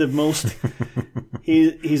 He's the most.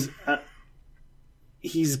 he's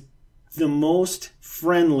the most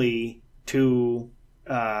friendly to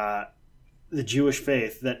the Jewish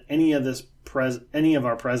faith that any of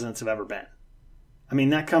our presidents have ever been. I mean,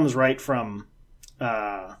 that comes right from.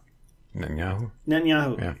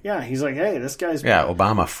 Netanyahu. Yeah, he's like, hey, this guy's... Yeah,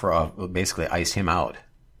 Obama basically iced him out.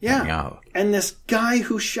 Yeah, Netanyahu. And this guy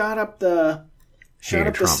who shot up the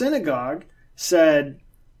synagogue said,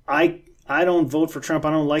 I don't vote for Trump.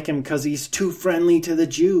 I don't like him because he's too friendly to the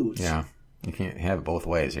Jews. Yeah, you can't have it both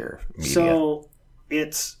ways here. Media. So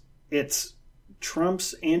it's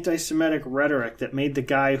Trump's anti-Semitic rhetoric that made the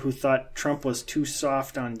guy who thought Trump was too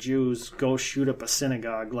soft on Jews go shoot up a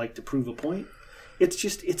synagogue like to prove a point. It's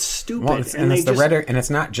stupid. Well, rhetoric, and it's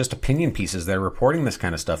not just opinion pieces that are reporting this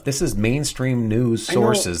kind of stuff. This is mainstream news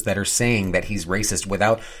sources that are saying that he's racist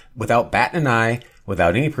without batting an eye,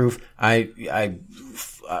 without any proof. I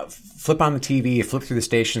flip on the TV, flip through the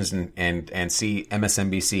stations, and see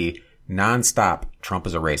MSNBC nonstop. Trump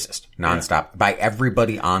is a racist, nonstop by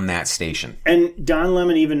everybody on that station. And Don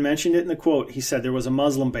Lemon even mentioned it in the quote. He said there was a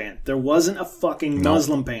Muslim ban. There wasn't a fucking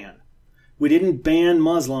Muslim ban. We didn't ban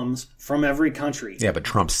Muslims from every country. Yeah, but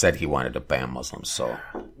Trump said he wanted to ban Muslims, so...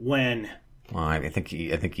 When? Well, I think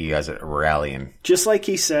he has a rally and... Just like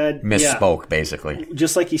he said... Misspoke, basically.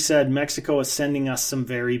 Just like he said, Mexico is sending us some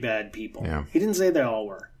very bad people. Yeah. He didn't say they all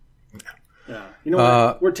were. Yeah. You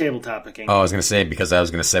know, we're table topicing. Oh, I was going to say, because I was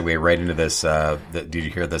going to segue right into this. Did you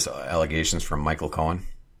hear this allegations from Michael Cohen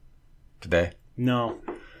today? No.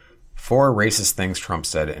 4 racist things Trump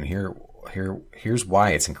said, and here's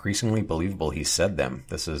why it's increasingly believable he said them.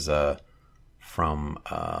 This is from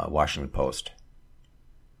Washington Post.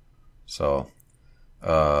 So,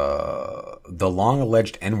 the long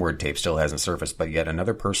alleged N-word tape still hasn't surfaced, but yet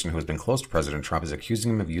another person who has been close to President Trump is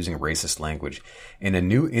accusing him of using racist language. In a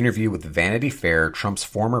new interview with Vanity Fair, Trump's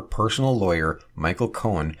former personal lawyer, Michael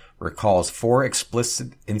Cohen, recalls 4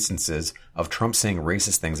 explicit instances of Trump saying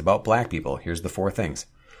racist things about black people. Here's the 4 things.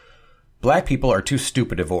 Black people are too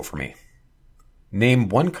stupid to vote for me. Name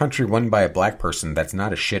one country run by a black person that's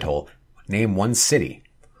not a shithole. Name one city.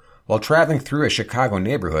 While traveling through a Chicago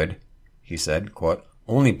neighborhood, he said, quote,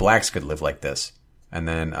 only blacks could live like this. And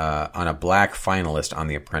then on a black finalist on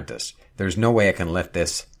The Apprentice. There's no way I can let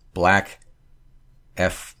this black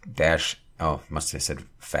must have said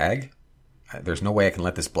fag? There's no way I can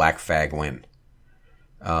let this black fag win.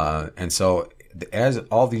 And so, as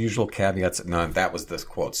all the usual caveats, no, that was this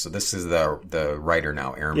quote. So this is the writer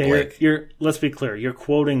now, Aaron Blake. Let's be clear, you're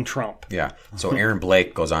quoting Trump. Yeah. So Aaron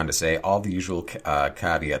Blake goes on to say, all the usual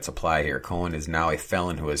caveats apply here. Cohen is now a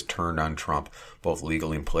felon who has turned on Trump, both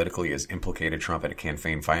legally and politically. He has implicated Trump in a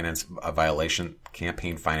campaign finance violation,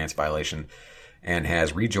 and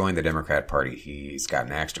has rejoined the Democrat Party. He's got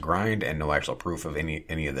an axe to grind and no actual proof of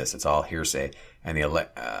any of this. It's all hearsay. And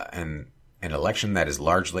an election that is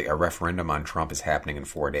largely a referendum on Trump is happening in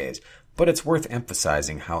 4 days. But it's worth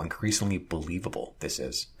emphasizing how increasingly believable this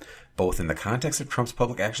is, both in the context of Trump's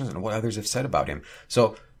public actions and what others have said about him.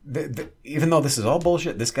 So even though this is all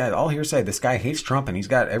bullshit, this guy, all hearsay, this guy hates Trump and he's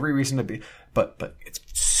got every reason to be, but it's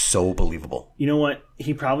so believable. You know what?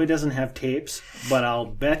 He probably doesn't have tapes, but I'll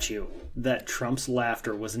bet you that Trump's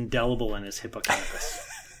laughter was indelible in his hippocampus.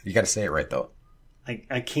 You got to say it right, though.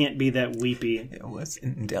 I can't be that weepy. It was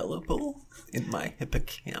indelible in my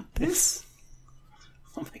hippocampus.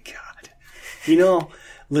 Oh my God. You know,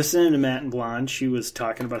 listening to Matt and Blonde, she was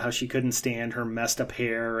talking about how she couldn't stand her messed up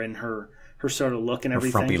hair and her sort of look and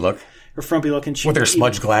everything. Her frumpy look. And she, with her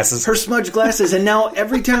smudged glasses. Her smudged glasses. And now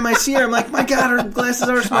every time I see her, I'm like, my God, her glasses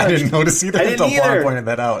are smudged. I didn't notice either until Blonde pointed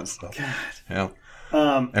that out. So. God. Yeah.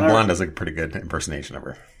 And Blonde does a pretty good impersonation of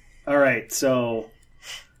her. All right, so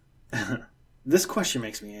this question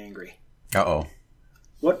makes me angry. Uh-oh.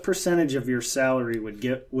 What percentage of your salary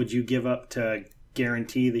would you give up to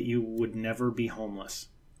guarantee that you would never be homeless?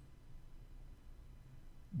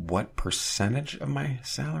 What percentage of my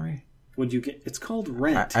salary? Would you get? It's called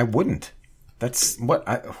rent. I wouldn't. That's what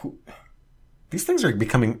these things are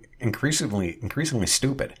becoming increasingly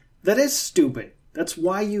stupid. That is stupid. That's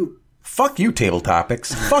why you... Fuck you, Table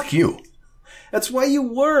Topics. Fuck you. That's why you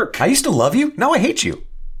work. I used to love you. Now I hate you.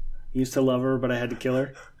 Used to love her, but I had to kill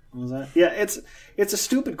her. What was that? Yeah, it's a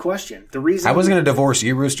stupid question. The reason I was going to divorce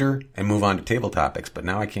you, Rooster, and move on to Table Topics, but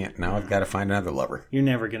now I can't. Now I've got to find another lover. You're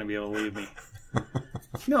never going to be able to leave me.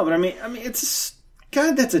 No, but I mean, it's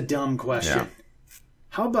God. That's a dumb question. Yeah.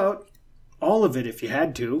 How about all of it if you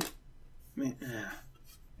had to? I mean,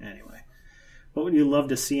 anyway, what would you love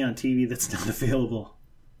to see on TV that's not available?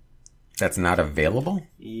 That's not available?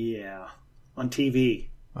 Yeah, on TV.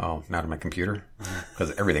 Oh, not on my computer?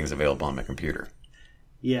 Because everything's available on my computer.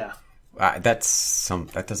 Yeah. That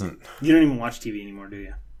doesn't... You don't even watch TV anymore, do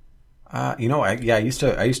you? I used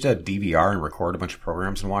to DVR and record a bunch of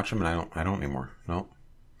programs and watch them, and I don't anymore. No,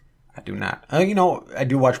 I do not. I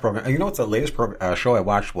do watch programs. You know what's the latest show I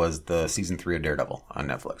watched was the season 3 of Daredevil on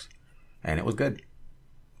Netflix, and it was good.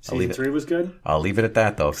 Season 3 was good? I'll leave it at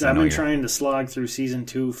that, though. I've been trying to slog through season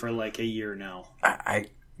 2 for like a year now.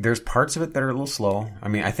 There's parts of it that are a little slow. I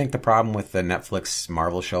mean, I think the problem with the Netflix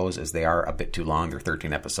Marvel shows is they are a bit too long. They're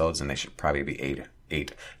 13 episodes, and they should probably be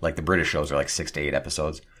 8. Like the British shows are like 6 to 8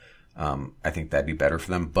 episodes. I think that'd be better for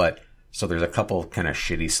them. But so there's a couple kind of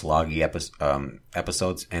shitty, sloggy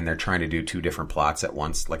episodes, and they're trying to do 2 different plots at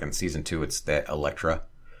once. Like in season 2, it's the Elektra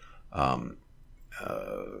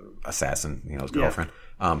assassin, his girlfriend. Yeah.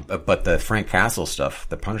 But the Frank Castle stuff,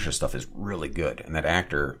 the Punisher stuff, is really good. And that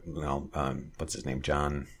actor, what's his name,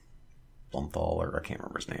 John Bernthal, or I can't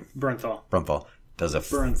remember his name. Bernthal does a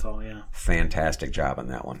fantastic job on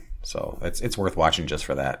that one. So it's worth watching just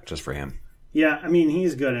for that, just for him. Yeah, I mean,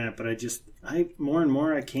 he's good in it, but I more and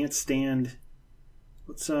more I can't stand.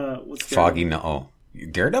 What's Foggy? No,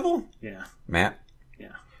 Daredevil. Yeah, Matt.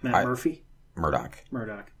 Yeah, Matt Murphy. Murdoch.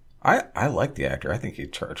 Murdoch. I like the actor. I think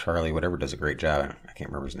Charlie whatever does a great job. I can't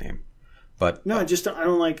remember his name. But no, I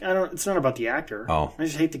don't like. It's not about the actor. Oh, I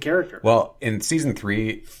just hate the character. Well, in season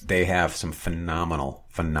 3, they have some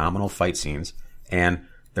phenomenal fight scenes, and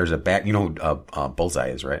there's a Bullseye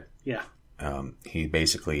is right. Yeah. He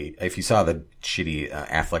basically, if you saw the shitty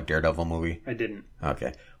Affleck Daredevil movie, I didn't.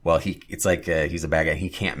 Okay. Well, it's like he's a bad guy. He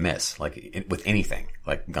can't miss with anything,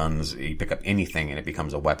 like guns. You pick up anything and it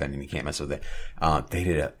becomes a weapon, and you can't mess with it.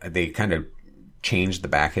 They kind of changed the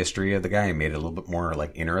back history of the guy and made it a little bit more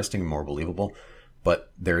like interesting, more believable.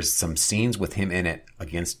 But there's some scenes with him in it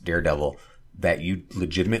against Daredevil that you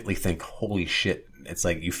legitimately think, holy shit! It's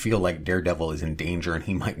like you feel like Daredevil is in danger and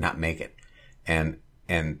he might not make it. And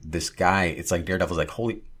this guy, it's like Daredevil's like,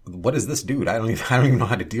 holy, what is this dude? I don't even know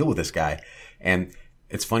how to deal with this guy. And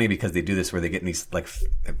it's funny because they do this where they get in these like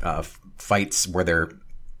fights where they're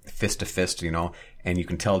fist to fist, and you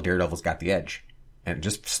can tell Daredevil's got the edge. And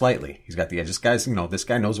just slightly, he's got the edge. This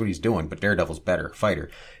guy knows what he's doing, but Daredevil's better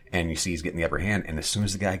fighter. And you see he's getting the upper hand. And as soon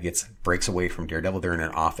as the guy breaks away from Daredevil, they're in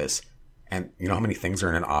an office. And you know how many things are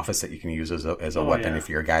in an office that you can use as a weapon if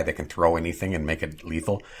you're a guy that can throw anything and make it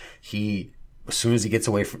lethal? As soon as he gets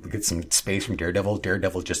some space from Daredevil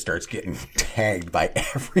just starts getting tagged by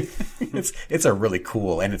everything. It's a really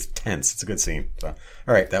cool, and it's tense. It's a good scene. So,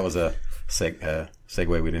 all right, that was a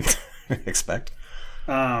segue we didn't expect.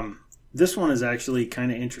 This one is actually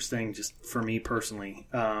kind of interesting just for me personally.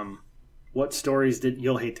 What stories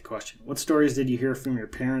you'll hate the question. What stories did you hear from your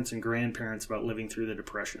parents and grandparents about living through the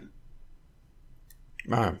Depression?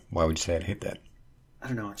 Why would you say I'd hate that? I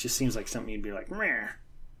don't know. It just seems like something you'd be like, meh.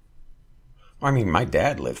 I mean, my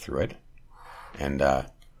dad lived through it, and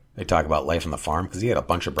they talk about life on the farm because he had a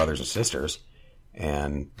bunch of brothers and sisters,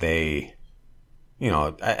 and they,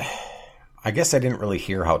 I guess I didn't really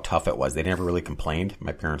hear how tough it was. They never really complained.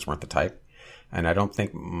 My parents weren't the type, and I don't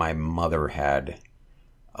think my mother had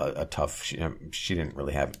a tough. She didn't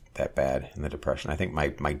really have it that bad in the Depression. I think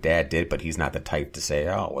my dad did, but he's not the type to say,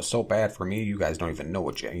 "Oh, it was so bad for me. You guys don't even know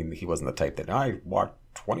what he wasn't the type that I walked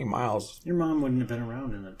 20 miles. Your mom wouldn't have been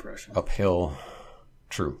around in the Depression. Uphill.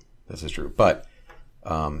 True. This is true. But,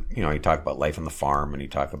 you talk about life on the farm and you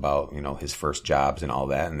talk about, his first jobs and all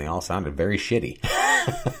that, and they all sounded very shitty.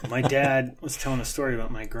 My dad was telling a story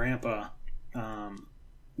about my grandpa,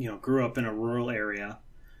 grew up in a rural area.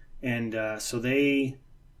 And so they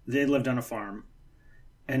lived on a farm,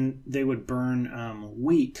 and they would burn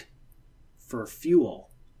wheat for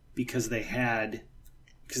fuel because they had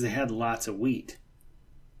lots of wheat.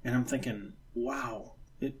 And I'm thinking, wow,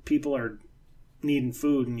 people are needing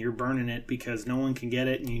food and you're burning it because no one can get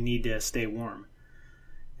it and you need to stay warm.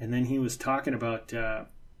 And then he was talking about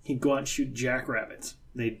he'd go out and shoot jackrabbits.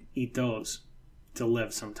 They'd eat those to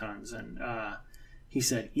live sometimes. And he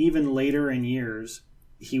said even later in years,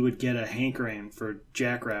 he would get a hankering for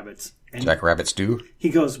jackrabbits. And jackrabbit stew? He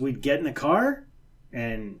goes, we'd get in the car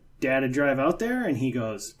and Dad would drive out there and he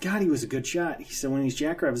goes, God, he was a good shot. He said when these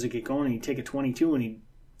jackrabbits would get going, he'd take a .22 and he'd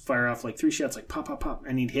fire off like 3 shots, like pop, pop, pop,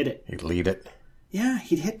 and he'd hit it. He'd lead it. Yeah,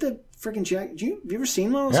 he'd hit the freaking jack. Have you ever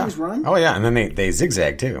seen one of those things run? Oh, yeah, and then they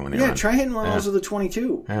zigzag, too, when they run. Try hitting one of those with a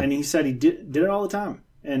 .22. Yeah. And he said he did it all the time.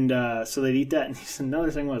 And so they'd eat that. And he said another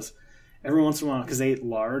thing was, every once in a while, because they ate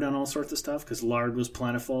lard on all sorts of stuff, because lard was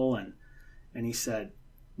plentiful, and he said,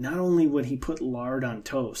 not only would he put lard on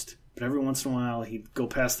toast, but every once in a while, he'd go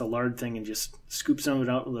past the lard thing and just scoop some of it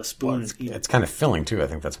out with a spoon. Well, it's kind of filling, too. I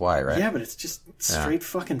think that's why, right? Yeah, but it's just straight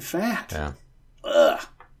fucking fat. Yeah. Ugh.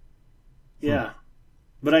 Yeah.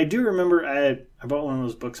 But I do remember I bought one of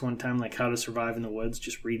those books one time, like How to Survive in the Woods,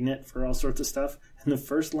 just reading it for all sorts of stuff. And the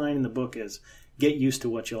first line in the book is, get used to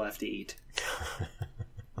what you'll have to eat.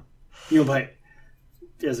 But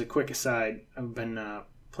as a quick aside, I've been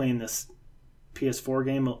playing this PS4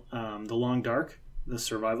 game, The Long Dark, the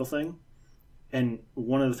survival thing. And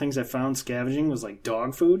one of the things I found scavenging was like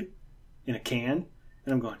dog food in a can.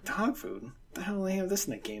 And I'm going, dog food? What the hell do they have this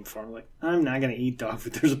in the game for? I'm like, I'm not going to eat dog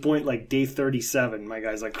food. There's a point like day 37, my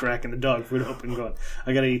guy's like cracking the dog food open going,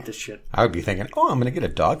 I got to eat this shit. I would be thinking, I'm going to get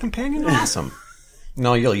a dog companion? Awesome.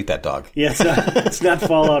 No, you'll eat that dog. Yeah, it's not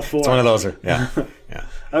Fallout 4. It's one of those. Yeah.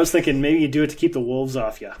 I was thinking maybe you do it to keep the wolves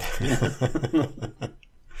off you.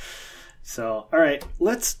 So, all right,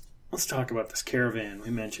 let's talk about this caravan. We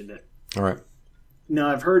mentioned it. All right. Now,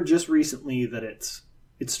 I've heard just recently that it's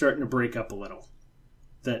starting to break up a little.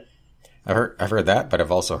 That I've heard that, but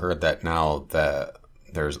I've also heard that now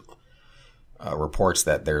there's reports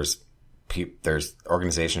that there's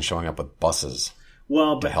organizations showing up with buses.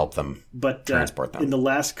 to help them transport them. In the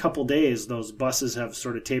last couple days, those buses have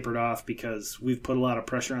sort of tapered off because we've put a lot of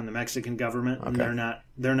pressure on the Mexican government, and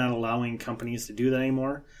they're not allowing companies to do that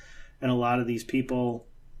anymore. And a lot of these people,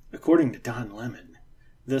 according to Don Lemon,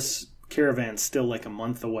 this caravan's still like a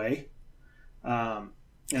month away, and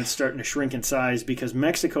it's starting to shrink in size because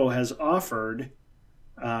Mexico has offered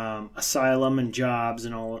asylum and jobs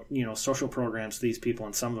and all, social programs to these people,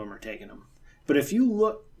 and some of them are taking them. But if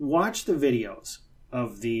you watch the videos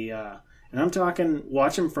of the, and I'm talking,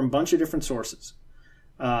 watch them from a bunch of different sources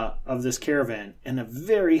of this caravan, and a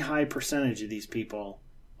very high percentage of these people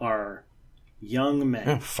are young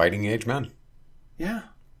men, fighting age men. Yeah.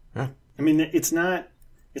 I mean, it's not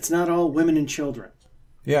all women and children.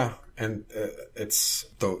 Yeah, and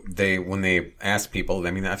when they ask people,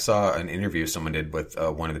 I mean, I saw an interview someone did with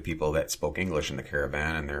one of the people that spoke English in the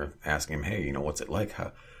caravan, and they're asking him, hey, what's it like?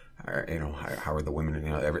 How are the women,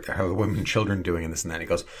 how are the women and children doing and this and that? And he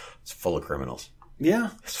goes, it's full of criminals.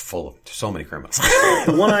 Yeah. It's full of so many criminals.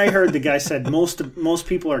 The one I heard, the guy said most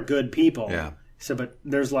people are good people. Yeah. He said, but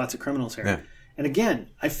there's lots of criminals here. Yeah. And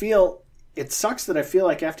again, I feel, it sucks that I feel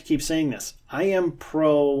like I have to keep saying this. I am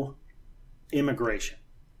pro-immigration.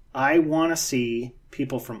 I want to see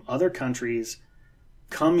people from other countries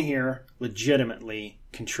come here legitimately,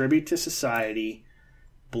 contribute to society,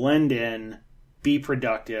 blend in, be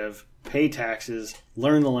productive, pay taxes,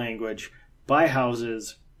 learn the language, buy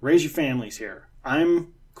houses, raise your families here.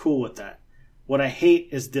 I'm cool with that. What I hate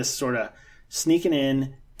is this sort of sneaking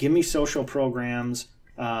in, give me social programs.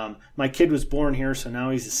 My kid was born here, so now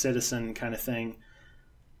he's a citizen kind of thing.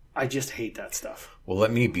 I just hate that stuff. Well,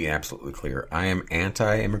 let me be absolutely clear. I am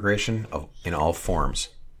anti-immigration in all forms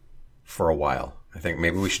for a while. I think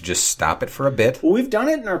maybe we should just stop it for a bit. Well, we've done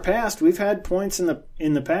it in our past. We've had points in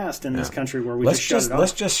the past in this country where we shut it off.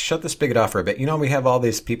 Let's just shut the spigot off for a bit. We have all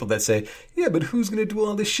these people that say, yeah, but who's going to do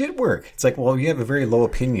all this shit work? It's like, well, you have a very low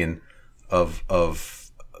opinion of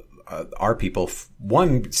our people.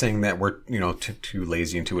 One, saying that we're too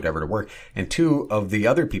lazy and too whatever to work, and two, of the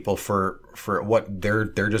other people for what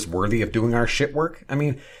they're just worthy of doing our shit work. I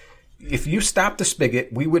mean, if you stop the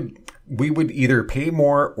spigot, we would either pay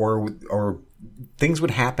more or things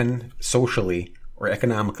would happen socially or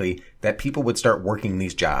economically that people would start working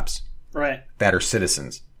these jobs, right? That are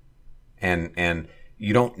citizens, and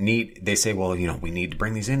you don't need. They say, well, we need to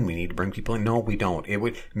bring these in. We need to bring people in. No, we don't. It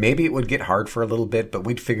would get hard for a little bit, but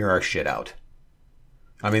we'd figure our shit out.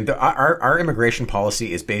 I mean, our immigration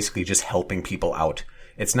policy is basically just helping people out.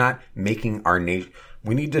 It's not making our nation.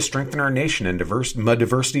 We need to strengthen our nation, and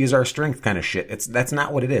diversity is our strength kind of shit. That's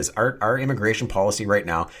not what it is. Our immigration policy right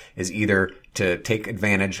now is either to take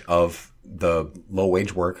advantage of the low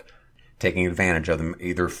wage work, taking advantage of them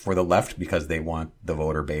either for the left because they want the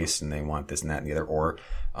voter base and they want this and that and the other, or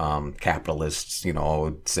capitalists,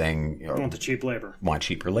 saying want the cheap labor, want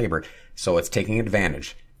cheaper labor. So it's taking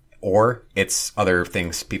advantage. Or it's other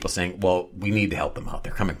things, people saying, well, we need to help them out.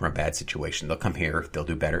 They're coming from a bad situation. They'll come here, they'll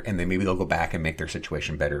do better, and then maybe they'll go back and make their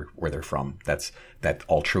situation better where they're from. That's that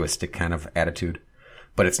altruistic kind of attitude.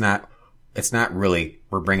 But it's not really,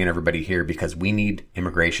 we're bringing everybody here because we need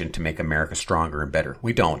immigration to make America stronger and better.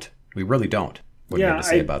 We don't. We really don't. What do you have to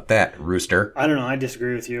say about that, Rooster? I don't know. I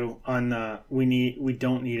disagree with you on we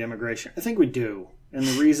don't need immigration. I think we do. And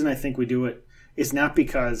the reason I think we do it is not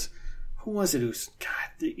because... Who was it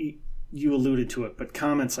you alluded to it, but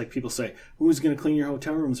comments like people say, who's going to clean your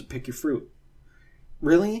hotel rooms and pick your fruit?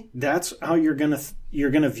 Really? That's how you're going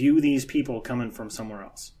to view these people coming from somewhere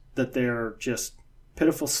else? That they're just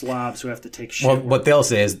pitiful slobs who have to take shit. Well, what they'll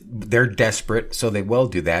say is they're desperate, so they will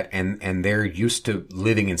do that, and they're used to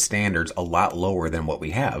living in standards a lot lower than what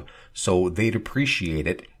we have. So they'd appreciate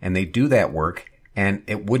it, and they do that work, and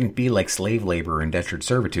it wouldn't be like slave labor or indentured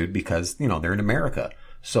servitude because, they're in America.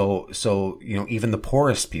 So even the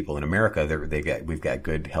poorest people in America, we've got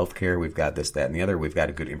good healthcare, we've got this, that, and the other, we've got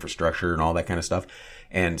a good infrastructure and all that kind of stuff.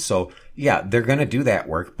 And so, yeah, they're going to do that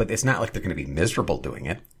work, but it's not like they're going to be miserable doing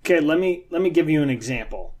it. Okay, let me give you an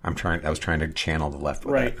example. I was trying to channel the left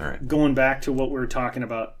with right. that. All right. Going back to what we were talking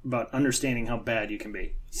about understanding how bad you can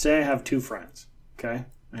be. Say I have two friends, okay?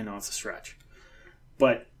 I know it's a stretch.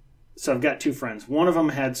 But, so I've got two friends. One of them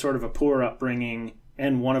had sort of a poor upbringing,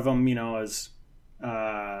 and one of them, is...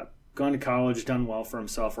 gone to college, done well for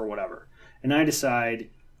himself or whatever. And I decide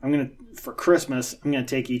for Christmas, I'm going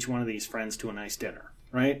to take each one of these friends to a nice dinner,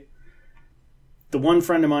 right? The one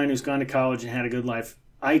friend of mine who's gone to college and had a good life,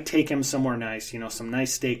 I take him somewhere nice, some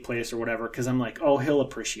nice steak place or whatever, because I'm like, oh, he'll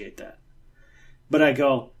appreciate that. But I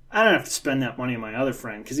go, I don't have to spend that money on my other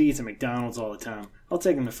friend because he eats at McDonald's all the time. I'll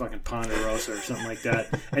take him to fucking Ponderosa or something like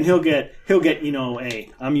that, and he'll get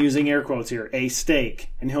I'm using air quotes here, a steak,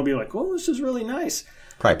 and he'll be like, well, this is really nice.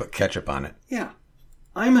 Probably put ketchup on it. Yeah,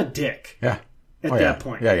 I'm a dick. Yeah, at that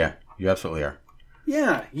point. Yeah, you absolutely are.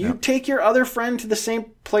 Yeah, you take your other friend to the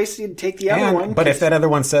same place you'd take the other one. But if that other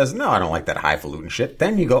one says, no, I don't like that highfalutin shit,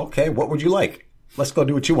 then you go, okay, what would you like? Let's go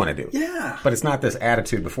do what you want to do. Yeah. But it's not this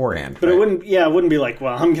attitude beforehand. But right? it wouldn't be like,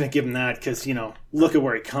 well, I'm going to give him that because, look at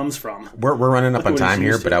where he comes from. We're running up on time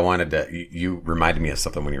here, but I wanted to, you reminded me of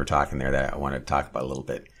something when you were talking there that I wanted to talk about a little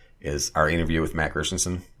bit, is our interview with Matt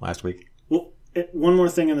Christensen last week. Well, one more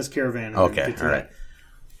thing in this caravan. Okay, all right.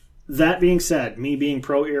 That being said, me being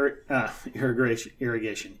pro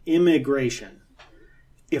immigration,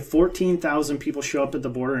 if 14,000 people show up at the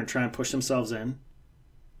border and try and push themselves in,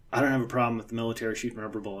 I don't have a problem with the military shooting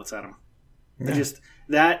rubber bullets at them. Yeah.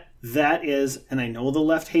 That is, and I know the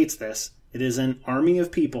left hates this, it is an army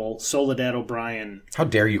of people. Soledad O'Brien. How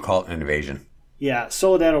dare you call it an invasion? Yeah,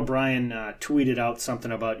 Soledad O'Brien tweeted out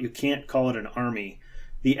something about you can't call it an army.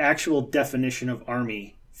 The actual definition of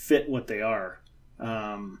army fit what they are.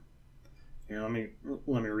 Here, let me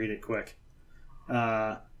read it quick.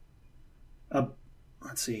 Let's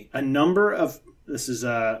see. A number of this is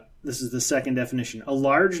the second definition. A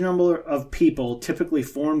large number of people typically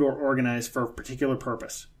formed or organized for a particular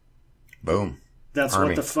purpose. Boom. That's Army.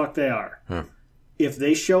 What the fuck they are. Huh. If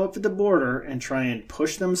they show up at the border and try and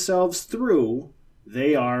push themselves through,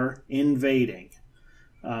 they are invading.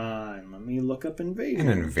 Let me look up invading. An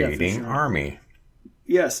invading army.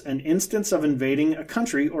 Yes, an instance of invading a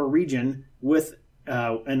country or region with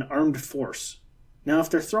an armed force. Now, if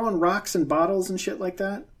they're throwing rocks and bottles and shit like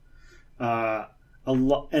that,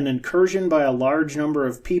 an incursion by a large number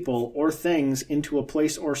of people or things into a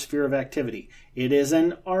place or sphere of activity. It is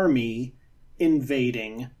an army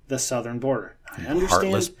invading the southern border. I understand.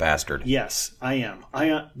 Heartless bastard. Yes, I am.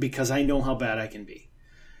 Because I know how bad I can be.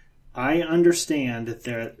 I understand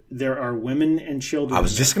that there are women and children. I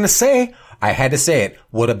was just going to say, I had to say it.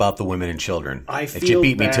 What about the women and children? You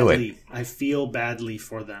beat me to it. I feel badly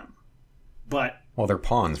for them. But well, they're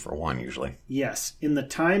pawns for one, usually. Yes. In the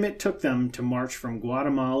time it took them to march from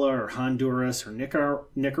Guatemala or Honduras or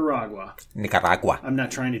Nicaragua. I'm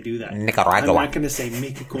not trying to do that. Nicaragua. I'm not going to say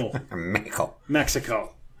Mexico.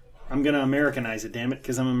 Mexico. I'm going to Americanize it, damn it,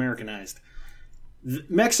 because I'm Americanized.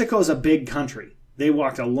 Mexico's a big country. They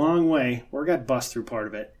walked a long way, or got bussed through part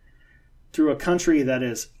of it, through a country that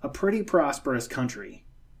is a pretty prosperous country.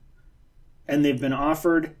 And they've been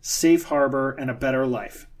offered safe harbor and a better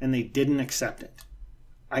life, and they didn't accept it.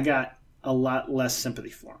 I got a lot less sympathy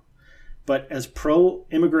for them. But as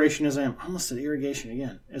pro-immigration as I am, I almost said irrigation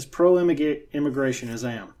again, as pro-immigration as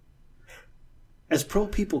I am, as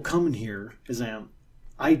pro-people coming here as I am,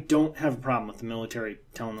 I don't have a problem with the military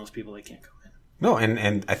telling those people they can't come in. No,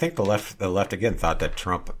 and I think the left again thought that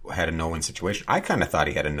Trump had a no-win situation. I kind of thought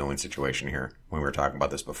he had a no-win situation here when we were talking about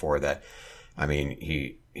this before. That, I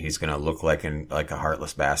mean, he's going to look like a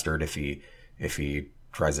heartless bastard if he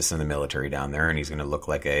tries to send the military down there, and he's going to look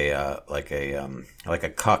like a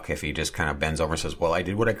cuck if he just kind of bends over and says, "Well, I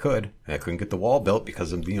did what I could. I couldn't get the wall built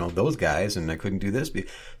because of those guys, and I couldn't do this."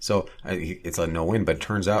 So it's a no-win. But it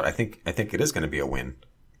turns out, I think it is going to be a win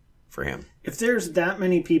for him. If there's that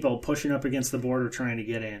many people pushing up against the border trying to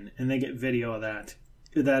get in, and they get video of that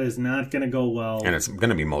is not going to go well. And it's going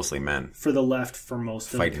to be mostly men. For the left, for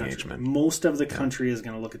most of the country. Age men. Most of the country is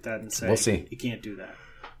going to look at that and say, we'll see. You can't do that.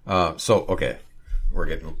 Okay. We're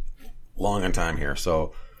getting long on time here.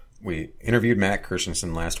 So we interviewed Matt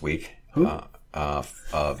Christensen last week of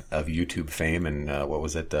YouTube fame and what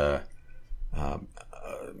was it?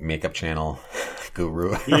 Makeup channel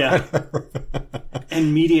guru. Yeah.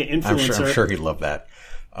 And media influencer. I'm sure he'd love that.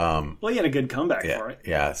 Well, he had a good comeback for it.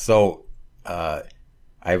 Yeah. So I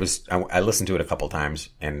listened to it a couple times,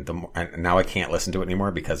 and now I can't listen to it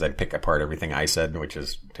anymore because I'd pick apart everything I said, which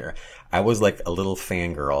is terrible. I was like a little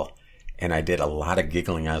fangirl, and I did a lot of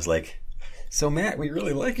giggling. I was like, "So Matt, we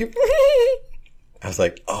really like you." I was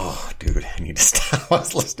like, "Oh, dude, I need to stop." I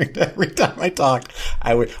was listening to every time I talked.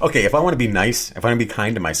 Okay, if I want to be nice, if I want to be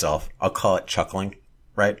kind to myself, I'll call it chuckling,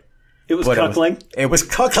 right? It was cuckling. It was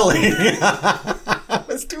cuckling. It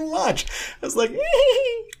was too much. I was like,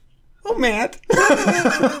 "Oh, Matt."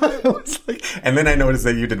 And then I noticed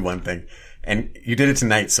that you did one thing, and you did it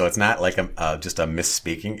tonight, so it's not like just a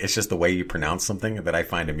misspeaking. It's just the way you pronounce something that I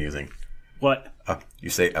find amusing. What? You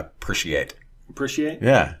say appreciate. Appreciate?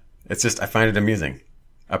 Yeah. It's just, I find it amusing.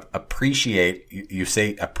 Appreciate, you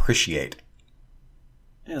say appreciate.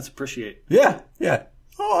 Yeah, it's appreciate. Yeah.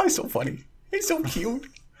 Oh, he's so funny. He's so cute.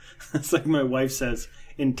 It's like my wife says,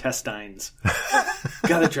 intestines.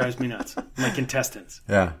 God, that drives me nuts. Like intestines.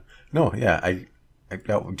 Yeah. No, yeah. I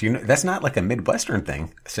do you know that's not like a Midwestern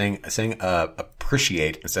thing. Saying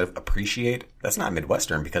appreciate instead of appreciate. That's not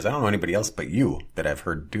Midwestern because I don't know anybody else but you that I've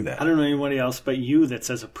heard do that. I don't know anybody else but you that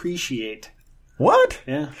says appreciate. What?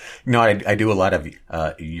 Yeah. No, I do a lot of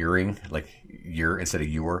youring, like you're instead of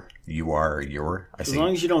your. You are your. As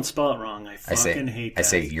long as you don't spell it wrong, I fucking hate that. I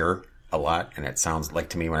say you're a lot, and it sounds like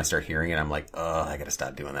to me when I start hearing it, I'm like, I gotta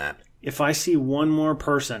stop doing that. If I see one more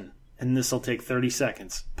person, and this will take 30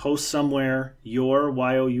 seconds, post somewhere your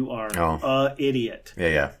Y-O-U-R, idiot.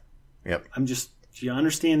 Yeah. Yep. Do you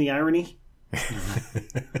understand the irony?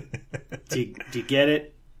 do you get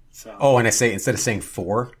it? So. Oh, and I say, instead of saying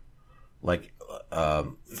for, like...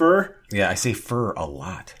 fur? Yeah, I say fur a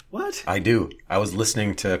lot. What? I do. I was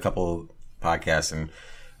listening to a couple podcasts, and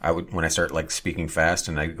when I start like speaking fast,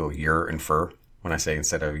 and I go your and fur, when I say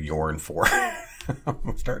instead of your and for.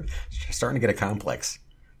 I'm starting to get a complex.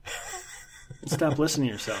 Stop listening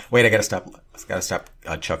to yourself. Wait, I gotta stop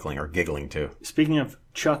chuckling or giggling too. Speaking of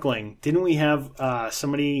chuckling, didn't we have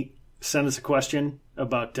somebody send us a question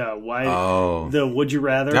about why the would you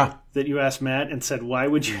rather that you asked Matt and said, why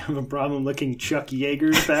would you have a problem looking Chuck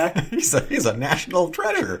Yeager's back? he's a national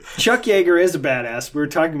treasure. Chuck Yeager is a badass. We were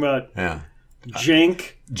talking about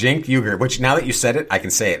Cenk Uygur, which now that you said it, I can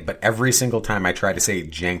say it. But every single time I try to say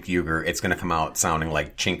Cenk Uygur, it's going to come out sounding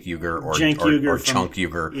like Chink Uygur or Chunk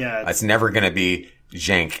Uygur. Yeah, it's never going to be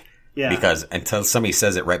Cenk. Yeah. Because until somebody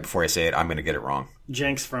says it right before I say it, I'm going to get it wrong.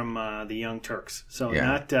 Cenk's from the Young Turks. So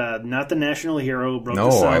not the national hero who broke the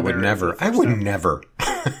No, sun. I would never.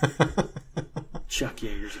 Chuck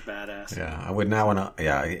Yeager's a badass. Yeah, I would not want to.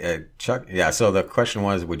 Yeah, Chuck. Yeah, so the question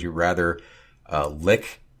was, would you rather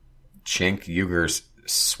lick Cenk Uygur's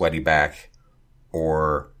sweaty back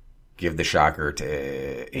or give the shocker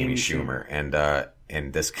to Amy Schumer? And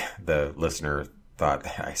the listener thought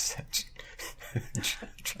that I said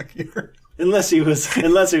Chuck Yeager. Unless he was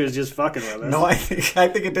just fucking with us. No, I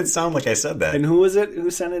think it did sound like I said that. And who was it? Who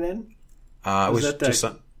sent it in? Was that just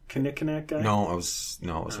some Kinnick guy? No, it was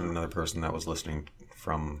another person that was listening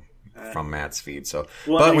from Matt's feed. So,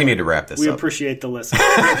 but anyway, we need to wrap this up. We appreciate the listen.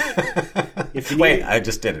 Wait, I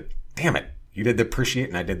just did it. Damn it! You did the appreciate,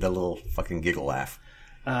 and I did the little fucking giggle laugh.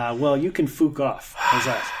 Well, you can fook off. How's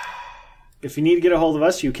that? If you need to get a hold of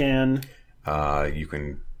us, you can. You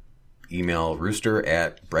can email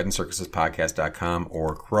rooster@breadandcircusespodcast.com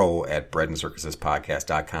or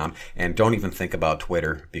crow@breadandcircusespodcast.com. And don't even think about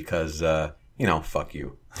Twitter because, fuck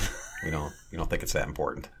you. You don't think it's that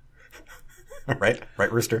important. Right,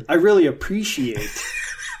 Rooster? I really appreciate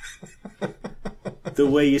the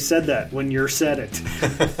way you said that when you said it.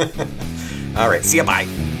 All right, see ya, bye.